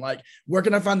often. Like, where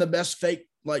can I find the best fake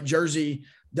like jersey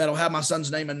that'll have my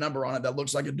son's name and number on it that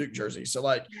looks like a Duke jersey? So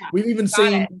like we've even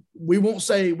seen, we won't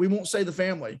say the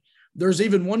family. There's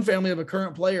even one family of a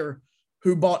current player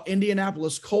who bought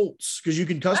Indianapolis Colts, because you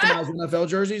can customize NFL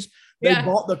jerseys. They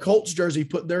bought the Colts jersey,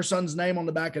 put their son's name on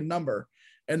the back and number,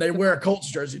 and they wear a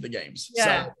Colts jersey to games.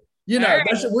 Yeah.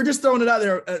 So, we're just throwing it out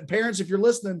there. Parents, if you're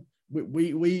listening,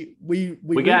 we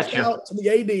got you out to the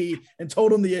AD and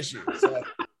told them the issue. So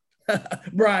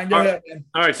Brian, go ahead, man.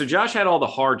 All right. So Josh had all the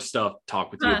hard stuff to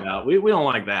talk with you about. We don't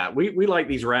like that. We like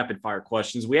these rapid fire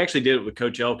questions. We actually did it with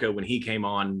Coach Elko when he came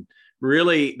on.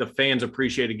 Really, the fans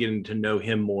appreciated getting to know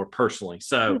him more personally.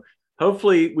 So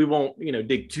hopefully we won't,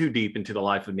 dig too deep into the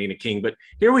life of Nina King, but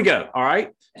here we go. All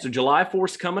right. So July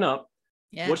 4th coming up.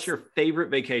 Yes. What's your favorite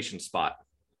vacation spot?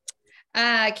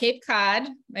 Cape Cod.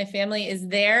 My family is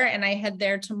there and I head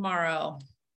there tomorrow.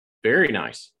 Very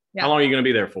nice. Yeah. How long are you going to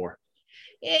be there for?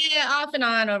 Yeah, off and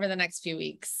on over the next few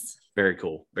weeks. Very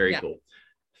cool. Very cool.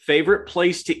 Favorite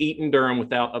place to eat in Durham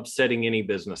without upsetting any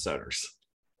business owners?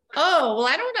 Oh, well,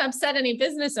 I don't want to upset any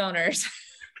business owners.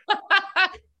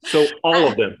 So all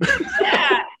of them.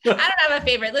 Yeah, I don't have a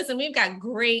favorite. Listen, we've got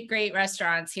great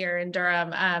restaurants here in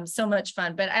Durham. So much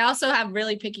fun, but I also have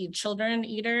really picky children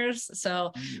eaters.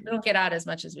 So we don't get out as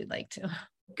much as we'd like to.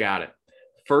 Got it.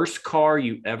 First car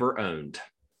you ever owned?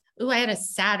 Oh, I had a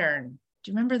Saturn.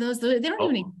 Do you remember those? They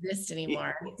don't even exist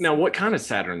anymore. Now, what kind of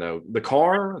Saturn though? The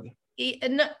car?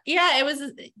 Yeah, it was.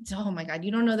 Oh my God,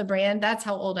 you don't know the brand? That's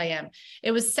how old I am.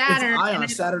 It was Saturn. It's Ion,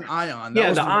 Saturn Ion.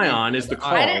 Yeah, the Ion is the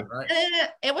car. Right?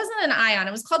 It wasn't an Ion.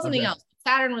 It was called something else.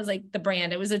 Saturn was like the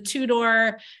brand. It was a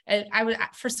 2-door.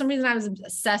 For some reason I was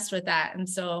obsessed with that, and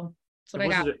so that's what I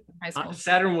got in high school.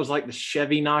 Saturn was like the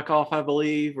Chevy knockoff, I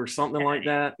believe, or something like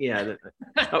that. Yeah,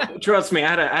 trust me,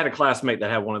 I had a classmate that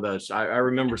had one of those. I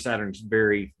remember Saturns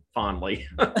very fondly.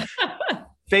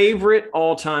 Favorite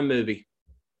all-time movie?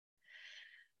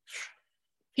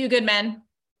 Few Good Men.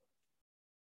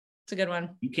 It's a good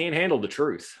one. You can't handle the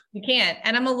truth. You can't.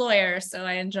 And I'm a lawyer, so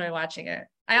I enjoy watching it.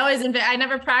 I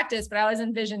never practice, but I always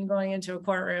envision going into a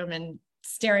courtroom and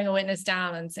staring a witness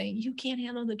down and saying, you can't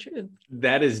handle the truth.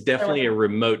 That is definitely a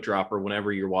remote dropper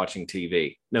whenever you're watching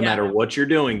TV. No matter what you're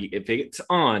doing, if it's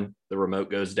on, the remote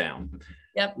goes down.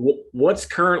 Yep. What's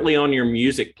currently on your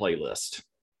music playlist?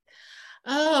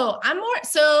 Oh, I'm more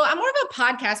of a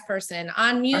podcast person.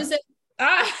 On music.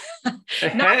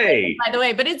 Hey, by the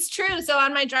way, but it's true. So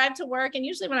on my drive to work, and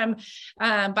usually when I'm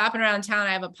bopping around town,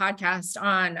 I have a podcast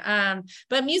on.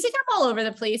 But music, I'm all over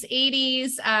the place.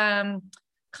 80s,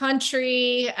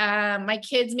 country. My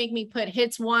kids make me put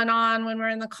Hits 1 on when we're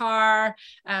in the car.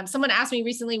 Someone asked me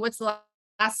recently, what's the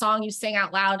last song you sang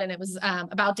out loud? And it was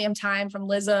About Damn Time from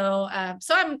Lizzo.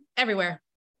 So I'm everywhere.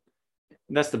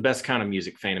 That's the best kind of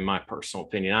music fan, in my personal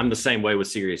opinion. I'm the same way with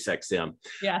Sirius XM.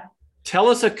 Yeah. Tell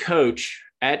us a coach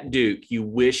at Duke you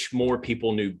wish more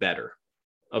people knew better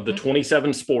of the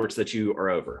 27 sports that you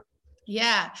are over.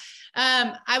 Yeah.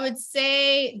 I would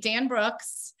say Dan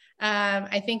Brooks.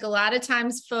 I think a lot of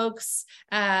times folks,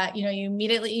 you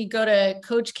immediately go to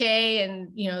Coach K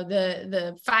and,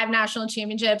 the 5 national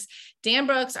championships. Dan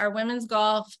Brooks, our women's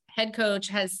golf head coach,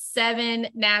 has 7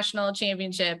 national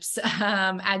championships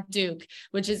at Duke,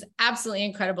 which is absolutely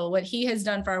incredible. What he has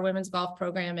done for our women's golf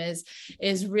program is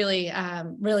really,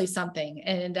 really something.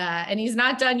 And he's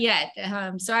not done yet.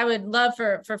 So I would love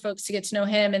for folks to get to know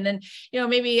him. And then,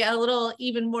 maybe a little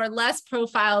even more less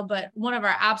profile, but one of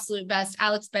our absolute best,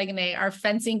 Alex Beganet, our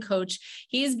fencing coach.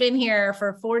 He's been here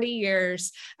for 40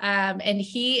 years. And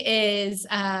he's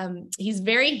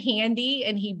very handy,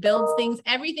 and he builds things,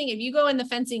 everything. If you go in the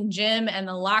fencing gym and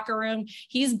the locker room,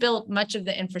 he's built much of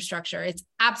the infrastructure. It's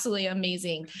absolutely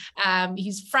amazing.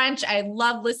 He's French. I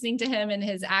love listening to him and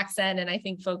his accent. And I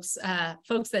think folks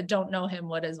that don't know him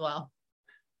would as well.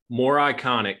 More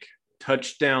iconic,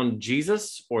 Touchdown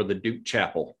Jesus or the Duke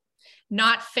Chapel?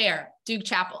 Not fair. Duke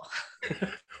Chapel.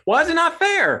 Why is it not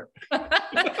fair?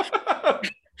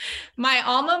 My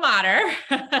alma mater,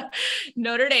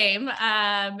 Notre Dame,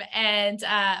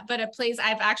 but a place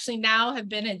I've actually now have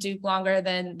been at Duke longer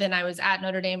than I was at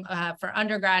Notre Dame for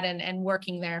undergrad and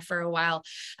working there for a while.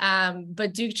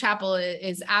 But Duke Chapel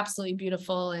is absolutely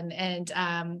beautiful,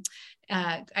 and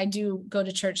I do go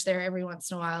to church there every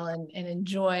once in a while and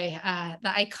enjoy the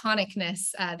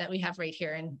iconicness that we have right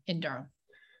here in Durham.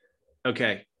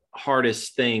 Okay,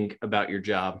 hardest thing about your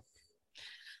job?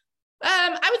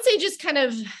 I would say just kind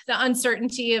of the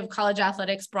uncertainty of college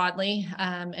athletics broadly,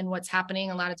 and what's happening.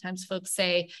 A lot of times folks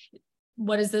say,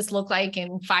 what does this look like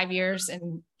in 5 years?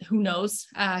 And who knows,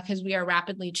 because we are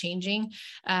rapidly changing.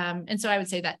 And so I would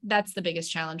say that that's the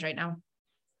biggest challenge right now.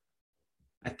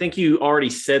 I think you already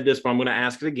said this, but I'm going to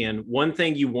ask it again. One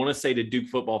thing you want to say to Duke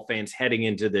football fans heading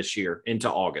into this year, into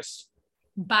August?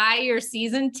 Buy your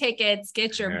season tickets,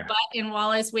 get your butt in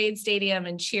Wallace Wade Stadium,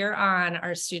 and cheer on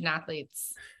our student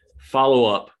athletes. Follow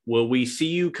up. Will we see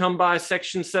you come by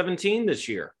Section 17 this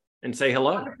year and say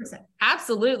hello? 100%.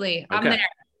 Absolutely. Okay. I'm there.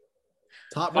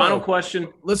 Top Final row. question.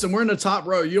 Listen, we're in the top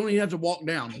row. You don't even have to walk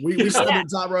down. We sit in the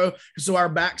top row so our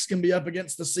backs can be up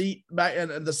against the seat back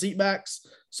and the seat backs.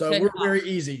 So we're very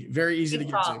easy to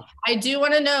get to. I do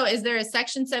want to know, is there a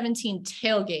Section 17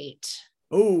 tailgate?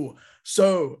 Oh,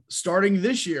 so starting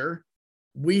this year,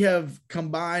 we have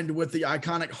combined with the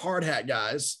iconic Hard Hat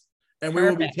guys, and we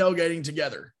will be tailgating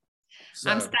together. So,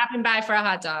 I'm stopping by for a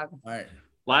hot dog. All right.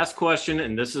 Last question,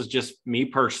 and this is just me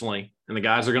personally, and the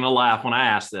guys are going to laugh when I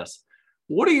ask this.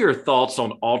 What are your thoughts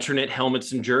on alternate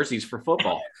helmets and jerseys for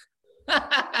football? No.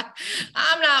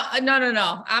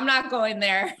 I'm not going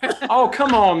there. Oh,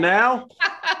 come on now.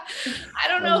 I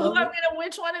don't know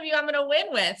which one of you I'm going to win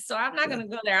with. So I'm not going to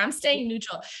go there. I'm staying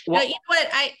neutral. Well, you know what?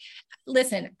 I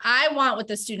want what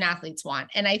the student athletes want.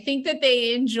 And I think that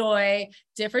they enjoy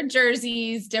different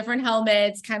jerseys, different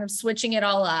helmets, kind of switching it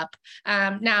all up.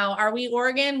 Now, are we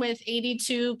Oregon with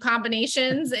 82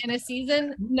 combinations in a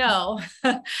season? No.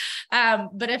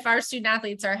 But if our student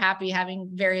athletes are happy having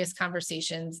various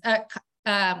combinations, then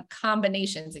that's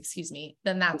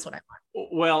what I want.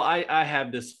 Well, I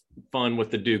have this fun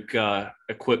with the Duke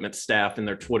equipment staff and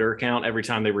their Twitter account. Every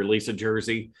time they release a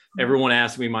jersey, everyone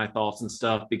asks me my thoughts and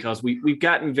stuff, because we've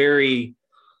gotten very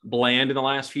bland in the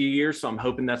last few years. So I'm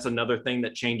hoping that's another thing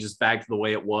that changes back to the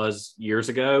way it was years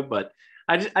ago. But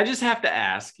I just have to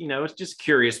ask, it's just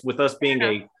curious, with us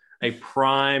being a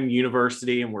prime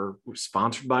university and we're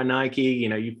sponsored by Nike,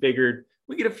 you figured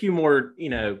we get a few more,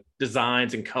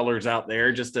 designs and colors out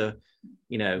there just to,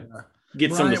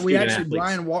 get Brian, some of the athletes.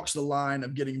 Brian walks the line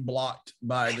of getting blocked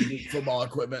by the football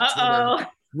equipment. Uh-oh.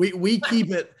 We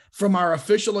keep it from our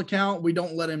official account. We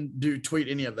don't let him tweet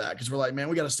any of that, because we're like, man,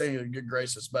 we got to stay in good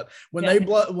graces. But when they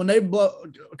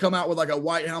come out with like a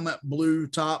white helmet, blue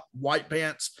top, white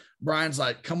pants, Brian's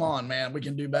like, come on, man, we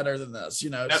can do better than this.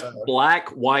 So. Black,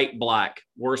 white, black,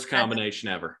 worst combination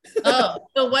ever. Oh,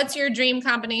 so what's your dream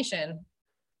combination?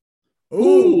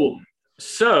 Ooh.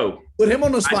 So put him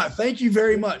on the spot. Thank you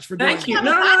very much for doing thank you. this.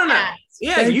 No.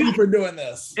 Yeah, thank you for doing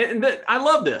this. And I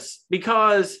love this,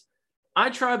 because I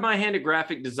tried my hand at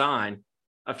graphic design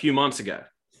a few months ago,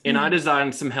 and I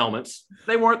designed some helmets.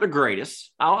 They weren't the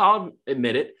greatest, I'll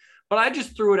admit it, but I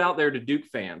just threw it out there to Duke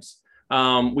fans.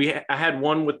 I had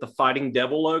one with the Fighting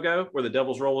Devil logo, where the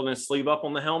devil's rolling his sleeve up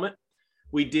on the helmet.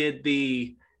 We did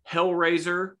the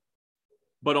Hellraiser,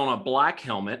 but on a black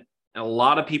helmet. And a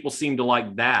lot of people seem to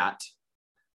like that.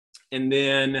 And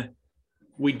then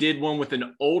we did one with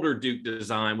an older Duke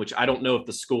design, which I don't know if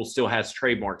the school still has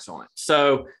trademarks on it.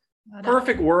 So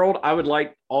perfect world, I would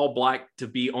like all black to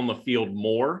be on the field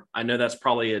more. I know that's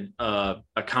probably a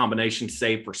combination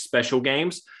save for special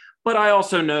games, But I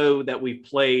also know that we've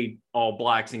played all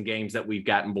Blacks in games that we've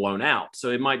gotten blown out. So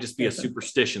it might just be a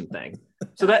superstition thing.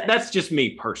 So that's just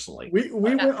me personally. We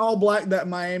went all Black that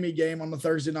Miami game on the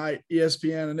Thursday night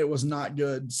ESPN, and it was not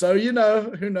good. So, who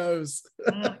knows? Who knows?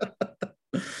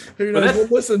 Well,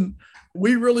 listen,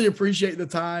 we really appreciate the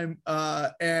time,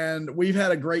 and we've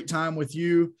had a great time with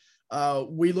you.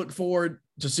 We look forward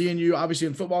to seeing you, obviously,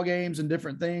 in football games and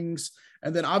different things.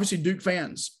 And then obviously Duke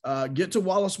fans, get to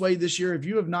Wallace Wade this year. If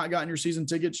you have not gotten your season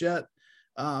tickets yet,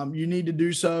 you need to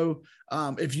do so.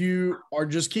 If you are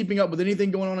just keeping up with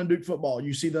anything going on in Duke football,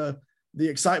 you see the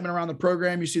excitement around the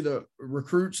program, you see the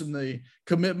recruits and the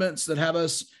commitments that have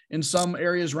us in some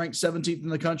areas ranked 17th in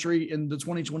the country in the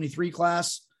 2023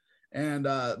 class. And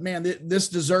man, this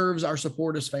deserves our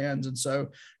support as fans. And so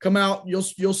come out,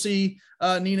 you'll see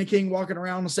Nina King walking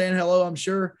around and saying hello, I'm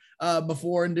sure,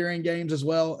 before and during games as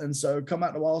well. And so come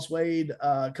out to Wallace Wade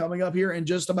coming up here in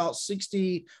just about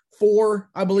 64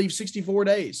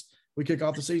 days. We kick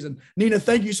off the season. Nina,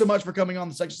 thank you so much for coming on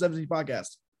the Section 17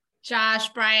 podcast. Josh,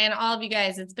 Brian, all of you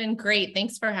guys, it's been great.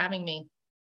 Thanks for having me.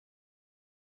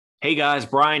 Hey guys,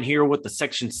 Brian here with the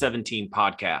Section 17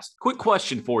 podcast. Quick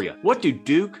question for you. What do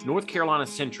Duke, North Carolina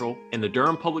Central, and the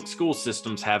Durham Public School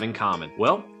systems have in common?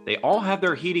 Well, they all have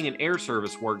their heating and air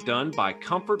service work done by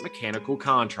Comfort Mechanical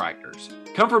Contractors.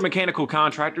 Comfort Mechanical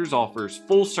Contractors offers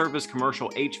full-service commercial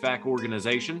HVAC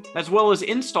organization, as well as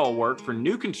install work for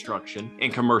new construction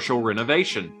and commercial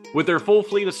renovation. With their full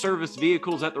fleet of service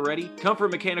vehicles at the ready,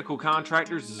 Comfort Mechanical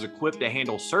Contractors is equipped to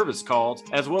handle service calls,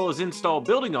 as well as install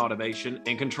building automation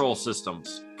and control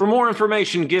systems. For more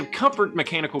information, give Comfort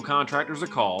Mechanical Contractors a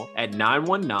call at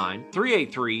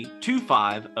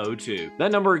 919-383-2502.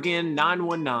 That number again,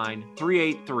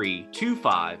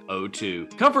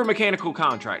 919-383-2502. Comfort Mechanical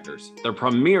Contractors, the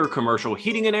premier commercial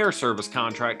heating and air service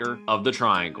contractor of the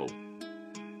Triangle.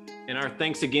 And our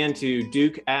thanks again to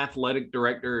Duke Athletic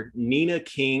Director Nina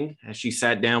King as she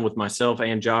sat down with myself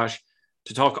and Josh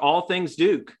to talk all things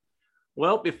Duke.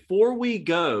 Well, before we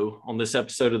go on this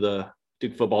episode of the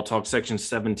Duke Football Talk Section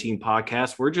 17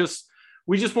 podcast, we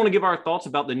just want to give our thoughts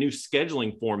about the new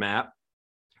scheduling format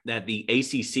that the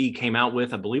ACC came out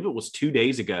with, I believe it was 2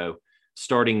 days ago,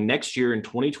 starting next year in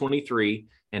 2023,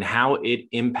 and how it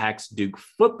impacts Duke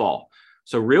football.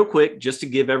 So real quick, just to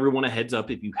give everyone a heads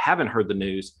up, if you haven't heard the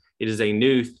news, it is a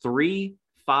new 3-5-5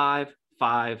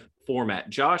 format.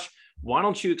 Josh, why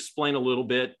don't you explain a little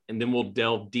bit, and then we'll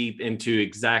delve deep into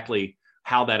exactly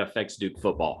how that affects Duke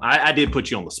football. I did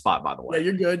put you on the spot, by the way. Yeah,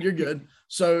 you're good. You're good.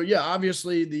 So yeah,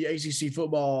 obviously the ACC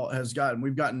football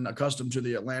we've gotten accustomed to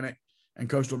the Atlantic and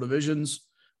Coastal divisions.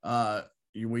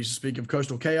 We speak of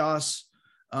Coastal Chaos.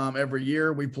 Every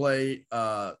year we play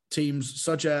teams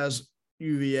such as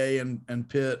UVA and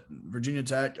Pitt, Virginia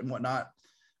Tech and whatnot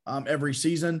every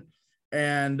season.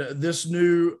 And this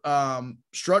new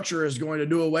structure is going to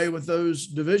do away with those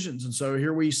divisions. And so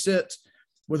here we sit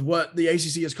with what the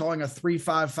ACC is calling a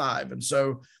 3-5-5. And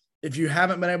so if you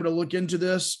haven't been able to look into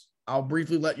this, I'll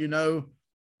briefly let you know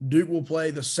Duke will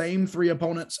play the same 3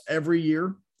 opponents every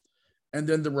year. And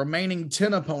then the remaining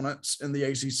 10 opponents in the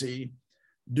ACC,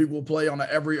 Duke will play on an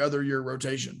every other year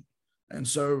rotation. And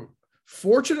so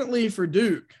fortunately for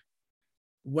Duke,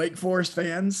 Wake Forest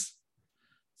fans,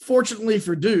 fortunately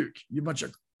for Duke, you bunch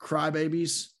of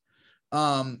crybabies,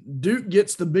 Duke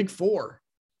gets the Big Four.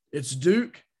 It's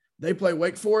Duke. They play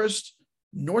Wake Forest,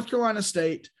 North Carolina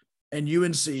State, and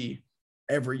UNC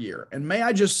every year. And may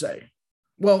I just say,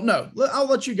 well, no, I'll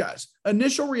let you guys.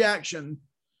 Initial reaction,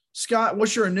 Scott,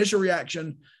 what's your initial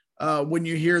reaction when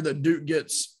you hear that Duke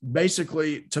gets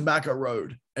basically Tobacco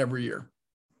Road every year?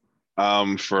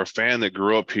 For a fan that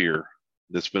grew up here,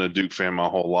 that's been a Duke fan my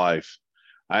whole life,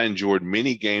 I enjoyed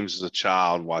many games as a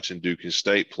child watching Duke and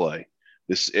State play.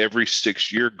 This every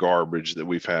 6-year garbage that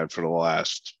we've had for the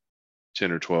last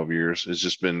 10 or 12 years has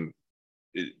just been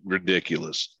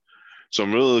ridiculous. So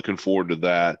I'm really looking forward to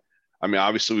that. I mean,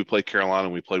 obviously we play Carolina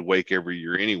and we play Wake every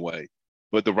year anyway,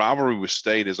 but the rivalry with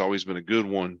State has always been a good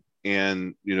one.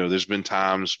 And, you know, there's been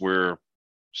times where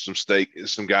some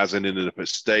guys that ended up at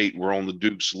State were on the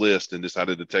Duke's list and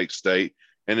decided to take State.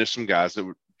 And there's some guys that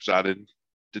decided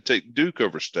to take Duke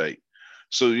over State.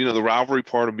 So, you know, the rivalry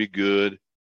part will be good.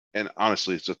 And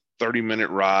honestly, it's a 30-minute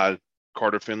ride.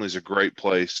 Carter Finley's a great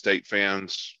place. State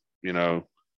fans, you know,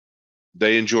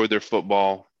 they enjoyed their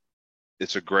football.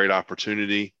 It's a great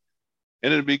opportunity,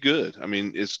 and it'd be good. I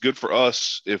mean, it's good for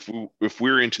us if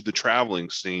we're into the traveling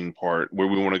scene part where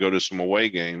we want to go to some away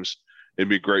games. It'd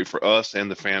be great for us and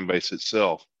the fan base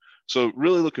itself. So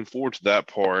really looking forward to that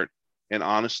part. And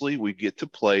honestly, we get to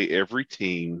play every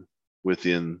team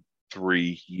within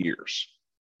 3 years.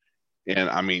 And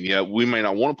I mean, yeah, we may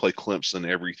not want to play Clemson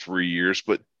every 3 years,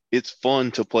 but it's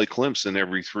fun to play Clemson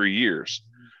every 3 years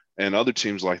and other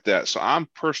teams like that. So I'm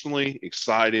personally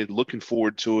excited, looking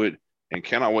forward to it, and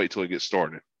cannot wait till it gets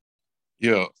started.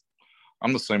 Yeah,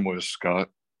 I'm the same way as Scott.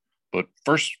 But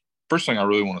first thing I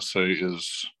really want to say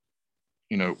is,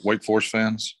 Wake Forest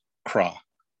fans, cry.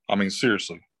 I mean,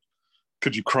 seriously,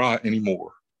 could you cry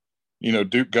anymore?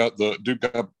 Duke got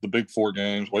the big 4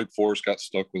 games. Wake Forest got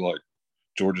stuck with like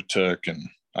Georgia Tech and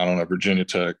Virginia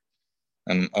Tech.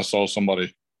 And I saw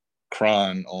somebody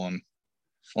crying on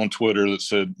Twitter that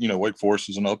said, Wake Forest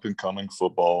is an up and coming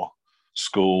football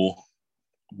school.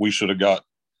 We should have got,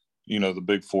 the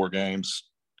big 4 games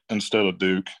instead of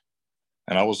Duke.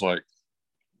 And I was like,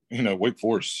 Wake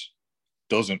Forest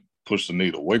doesn't push the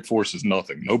needle. Wake Forest is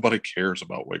nothing. Nobody cares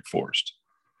about Wake Forest.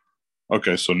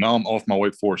 Okay, so now I'm off my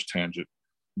Wake Forest tangent.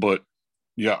 But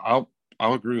yeah, I'll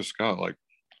agree with Scott. Like,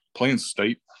 playing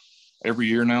state every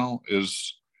year now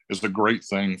is a great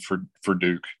thing for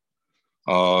Duke.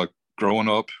 Growing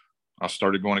up, I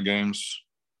started going to games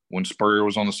when Spurrier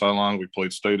was on the sideline. We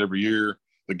played state every year.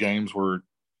 The games were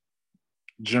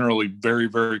generally very,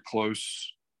 very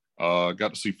close. Got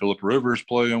to see Phillip Rivers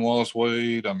play in Wallace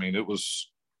Wade. I mean, it was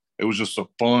just a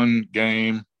fun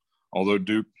game. Although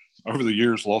Duke over the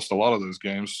years lost a lot of those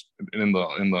games in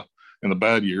the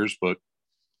bad years, but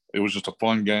it was just a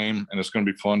fun game, and it's going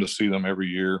to be fun to see them every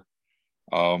year.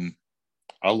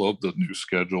 I love the new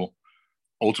schedule.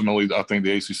 Ultimately, I think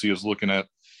the ACC is looking at,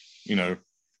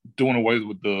 doing away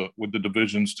with the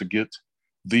divisions to get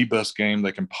the best game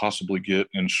they can possibly get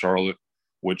in Charlotte,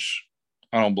 which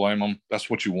I don't blame them. That's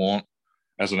what you want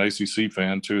as an ACC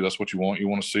fan too. That's what you want. You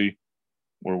want to see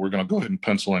where we're going to go ahead and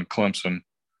pencil in Clemson,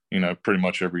 pretty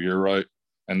much every year, right?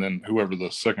 And then whoever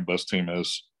the second best team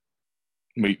is,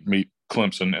 meet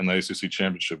Clemson in the ACC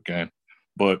championship game.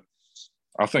 But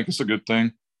I think it's a good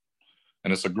thing,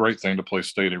 and it's a great thing to play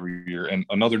state every year. And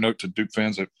another note to Duke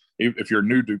fans, if you're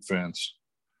new Duke fans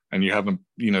and you haven't,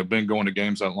 been going to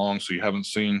games that long, so you haven't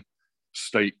seen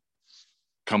state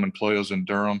come and play us in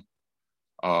Durham,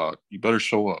 you better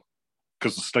show up,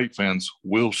 because the state fans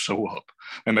will show up,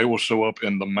 and they will show up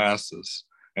in the masses,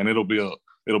 and it'll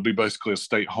be basically a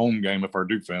state home game if our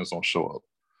Duke fans don't show up.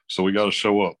 So we got to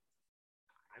show up.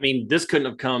 I mean, this couldn't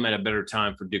have come at a better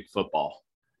time for Duke football.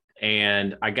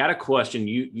 And I got a question.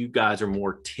 You guys are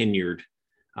more tenured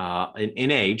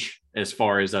in age as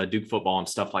far as Duke football and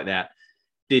stuff like that.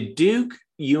 Did Duke,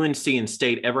 UNC, and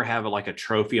State ever have a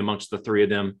trophy amongst the 3 of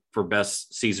them for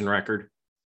best season record?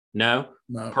 No?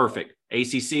 Perfect.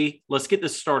 ACC, let's get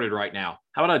this started right now.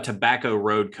 How about a Tobacco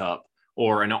Road Cup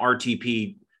or an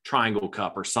RTP Triangle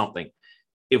Cup or something?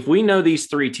 If we know these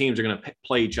 3 teams are going to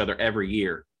play each other every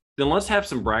year, then let's have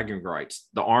some bragging rights.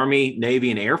 The Army, Navy,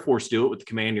 and Air Force do it with the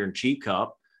Commander-in-Chief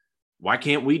Cup. Why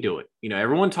can't we do it?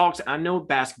 Everyone talks, I know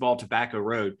basketball, Tobacco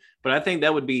Road, but I think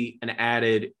that would be an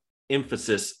added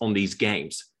emphasis on these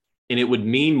games. And it would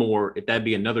mean more if that'd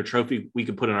be another trophy we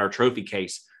could put in our trophy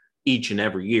case each and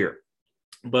every year.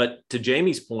 But to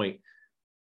Jamie's point,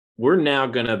 we're now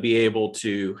going to be able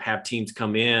to have teams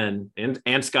come in,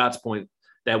 and Scott's point,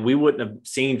 that we wouldn't have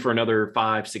seen for another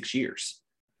 5-6 years.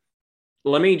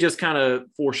 Let me just kind of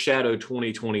foreshadow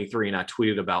 2023, and I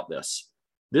tweeted about this.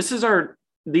 These are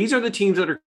the teams that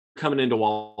are coming into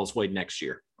Wallace Wade next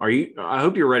year. I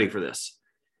hope you're ready for this.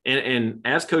 And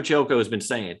as Coach Elko has been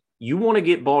saying, you want to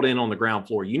get bought in on the ground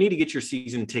floor. You need to get your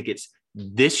season tickets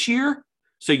this year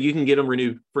so you can get them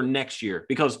renewed for next year.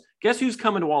 Because guess who's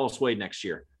coming to Wallace Wade next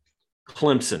year?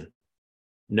 Clemson,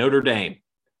 Notre Dame,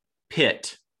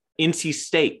 Pitt, NC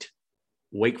State,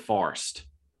 Wake Forest.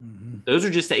 Mm-hmm. Those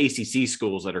are just the ACC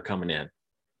schools that are coming in.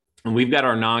 And we've got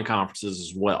our non-conferences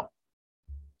as well.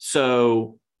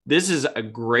 So this is a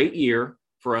great year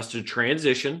for us to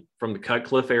transition from the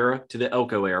Cutcliffe era to the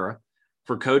Elko era,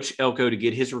 for Coach Elko to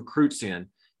get his recruits in,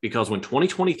 because when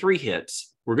 2023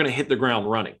 hits, we're going to hit the ground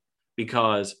running,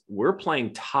 because we're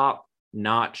playing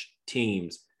top-notch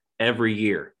teams every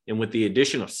year. And with the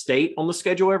addition of state on the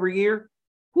schedule every year,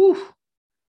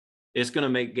 it's going to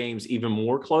make games even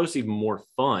more close, even more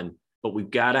fun, but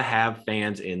we've got to have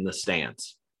fans in the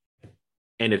stands.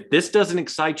 And if this doesn't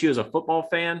excite you as a football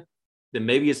fan, then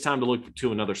maybe it's time to look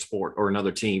to another sport or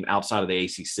another team outside of the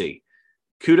ACC.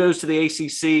 Kudos to the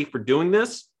ACC for doing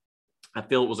this. I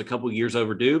feel it was a couple of years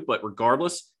overdue, but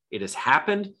regardless, it has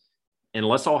happened, and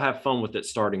let's all have fun with it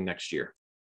starting next year.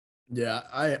 Yeah,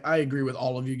 I agree with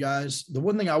all of you guys. The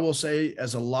one thing I will say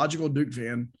as a logical Duke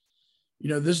fan,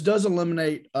 this does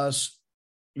eliminate us,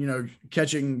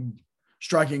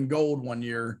 striking gold one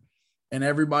year and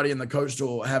everybody in the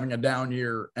Coastal having a down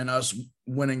year and us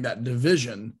winning that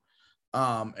division.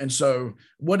 And so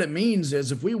what it means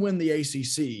is if we win the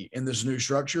ACC in this new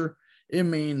structure, it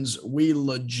means we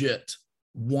legit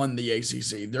won the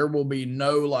ACC. There will be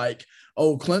no like,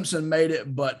 oh, Clemson made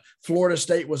it, but Florida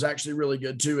State was actually really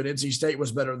good too, and NC State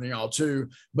was better than y'all too,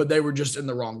 but they were just in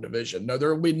the wrong division. No,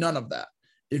 there will be none of that.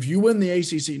 If you win the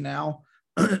ACC now,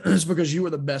 it's because you were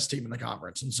the best team in the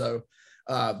conference. And so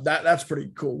that's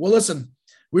pretty cool. Well, listen,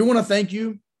 we want to thank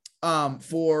you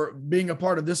for being a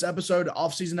part of this episode,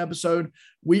 off-season episode.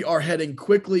 We are heading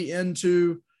quickly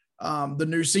into the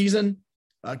new season.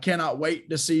 Cannot wait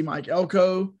to see Mike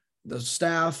Elko, the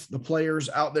staff, the players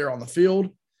out there on the field.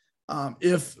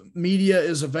 If media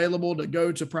is available to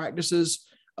go to practices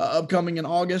upcoming in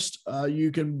August,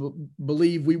 you can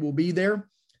believe we will be there.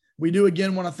 We do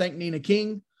again want to thank Nina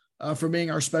King for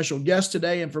being our special guest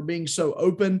today and for being so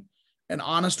open and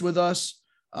honest with us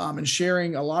and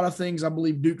sharing a lot of things I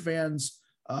believe Duke fans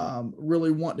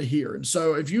really want to hear. And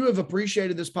so if you have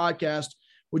appreciated this podcast,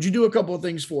 would you do a couple of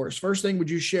things for us? First thing, would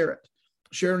you share it?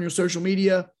 Share it on your social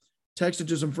media, text it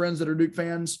to some friends that are Duke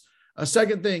fans. A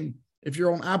second thing, if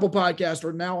you're on Apple Podcast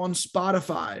or now on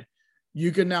Spotify,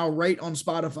 you can now rate on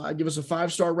Spotify. Give us a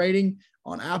 5-star rating.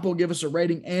 On Apple, give us a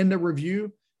rating and a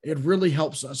review. It really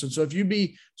helps us. And so if you'd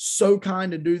be so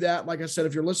kind to do that, like I said,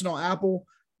 if you're listening on Apple,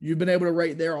 you've been able to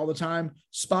rate there all the time.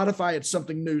 Spotify, it's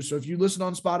something new. So if you listen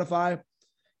on Spotify,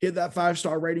 hit that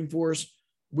 5-star rating for us.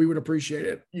 We would appreciate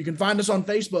it. You can find us on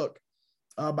Facebook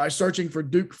by searching for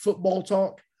Duke Football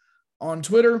Talk. On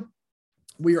Twitter,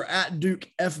 we are at Duke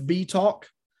FB Talk.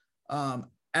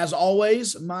 As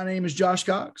always, my name is Josh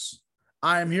Cox.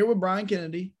 I am here with Brian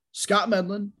Kennedy, Scott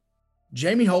Medlin,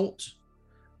 Jamie Holt,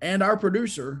 and our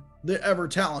producer, the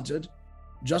ever-talented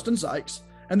Justin Sykes.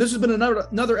 And this has been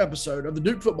another episode of the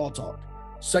Duke Football Talk,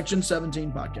 Section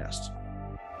 17 podcast.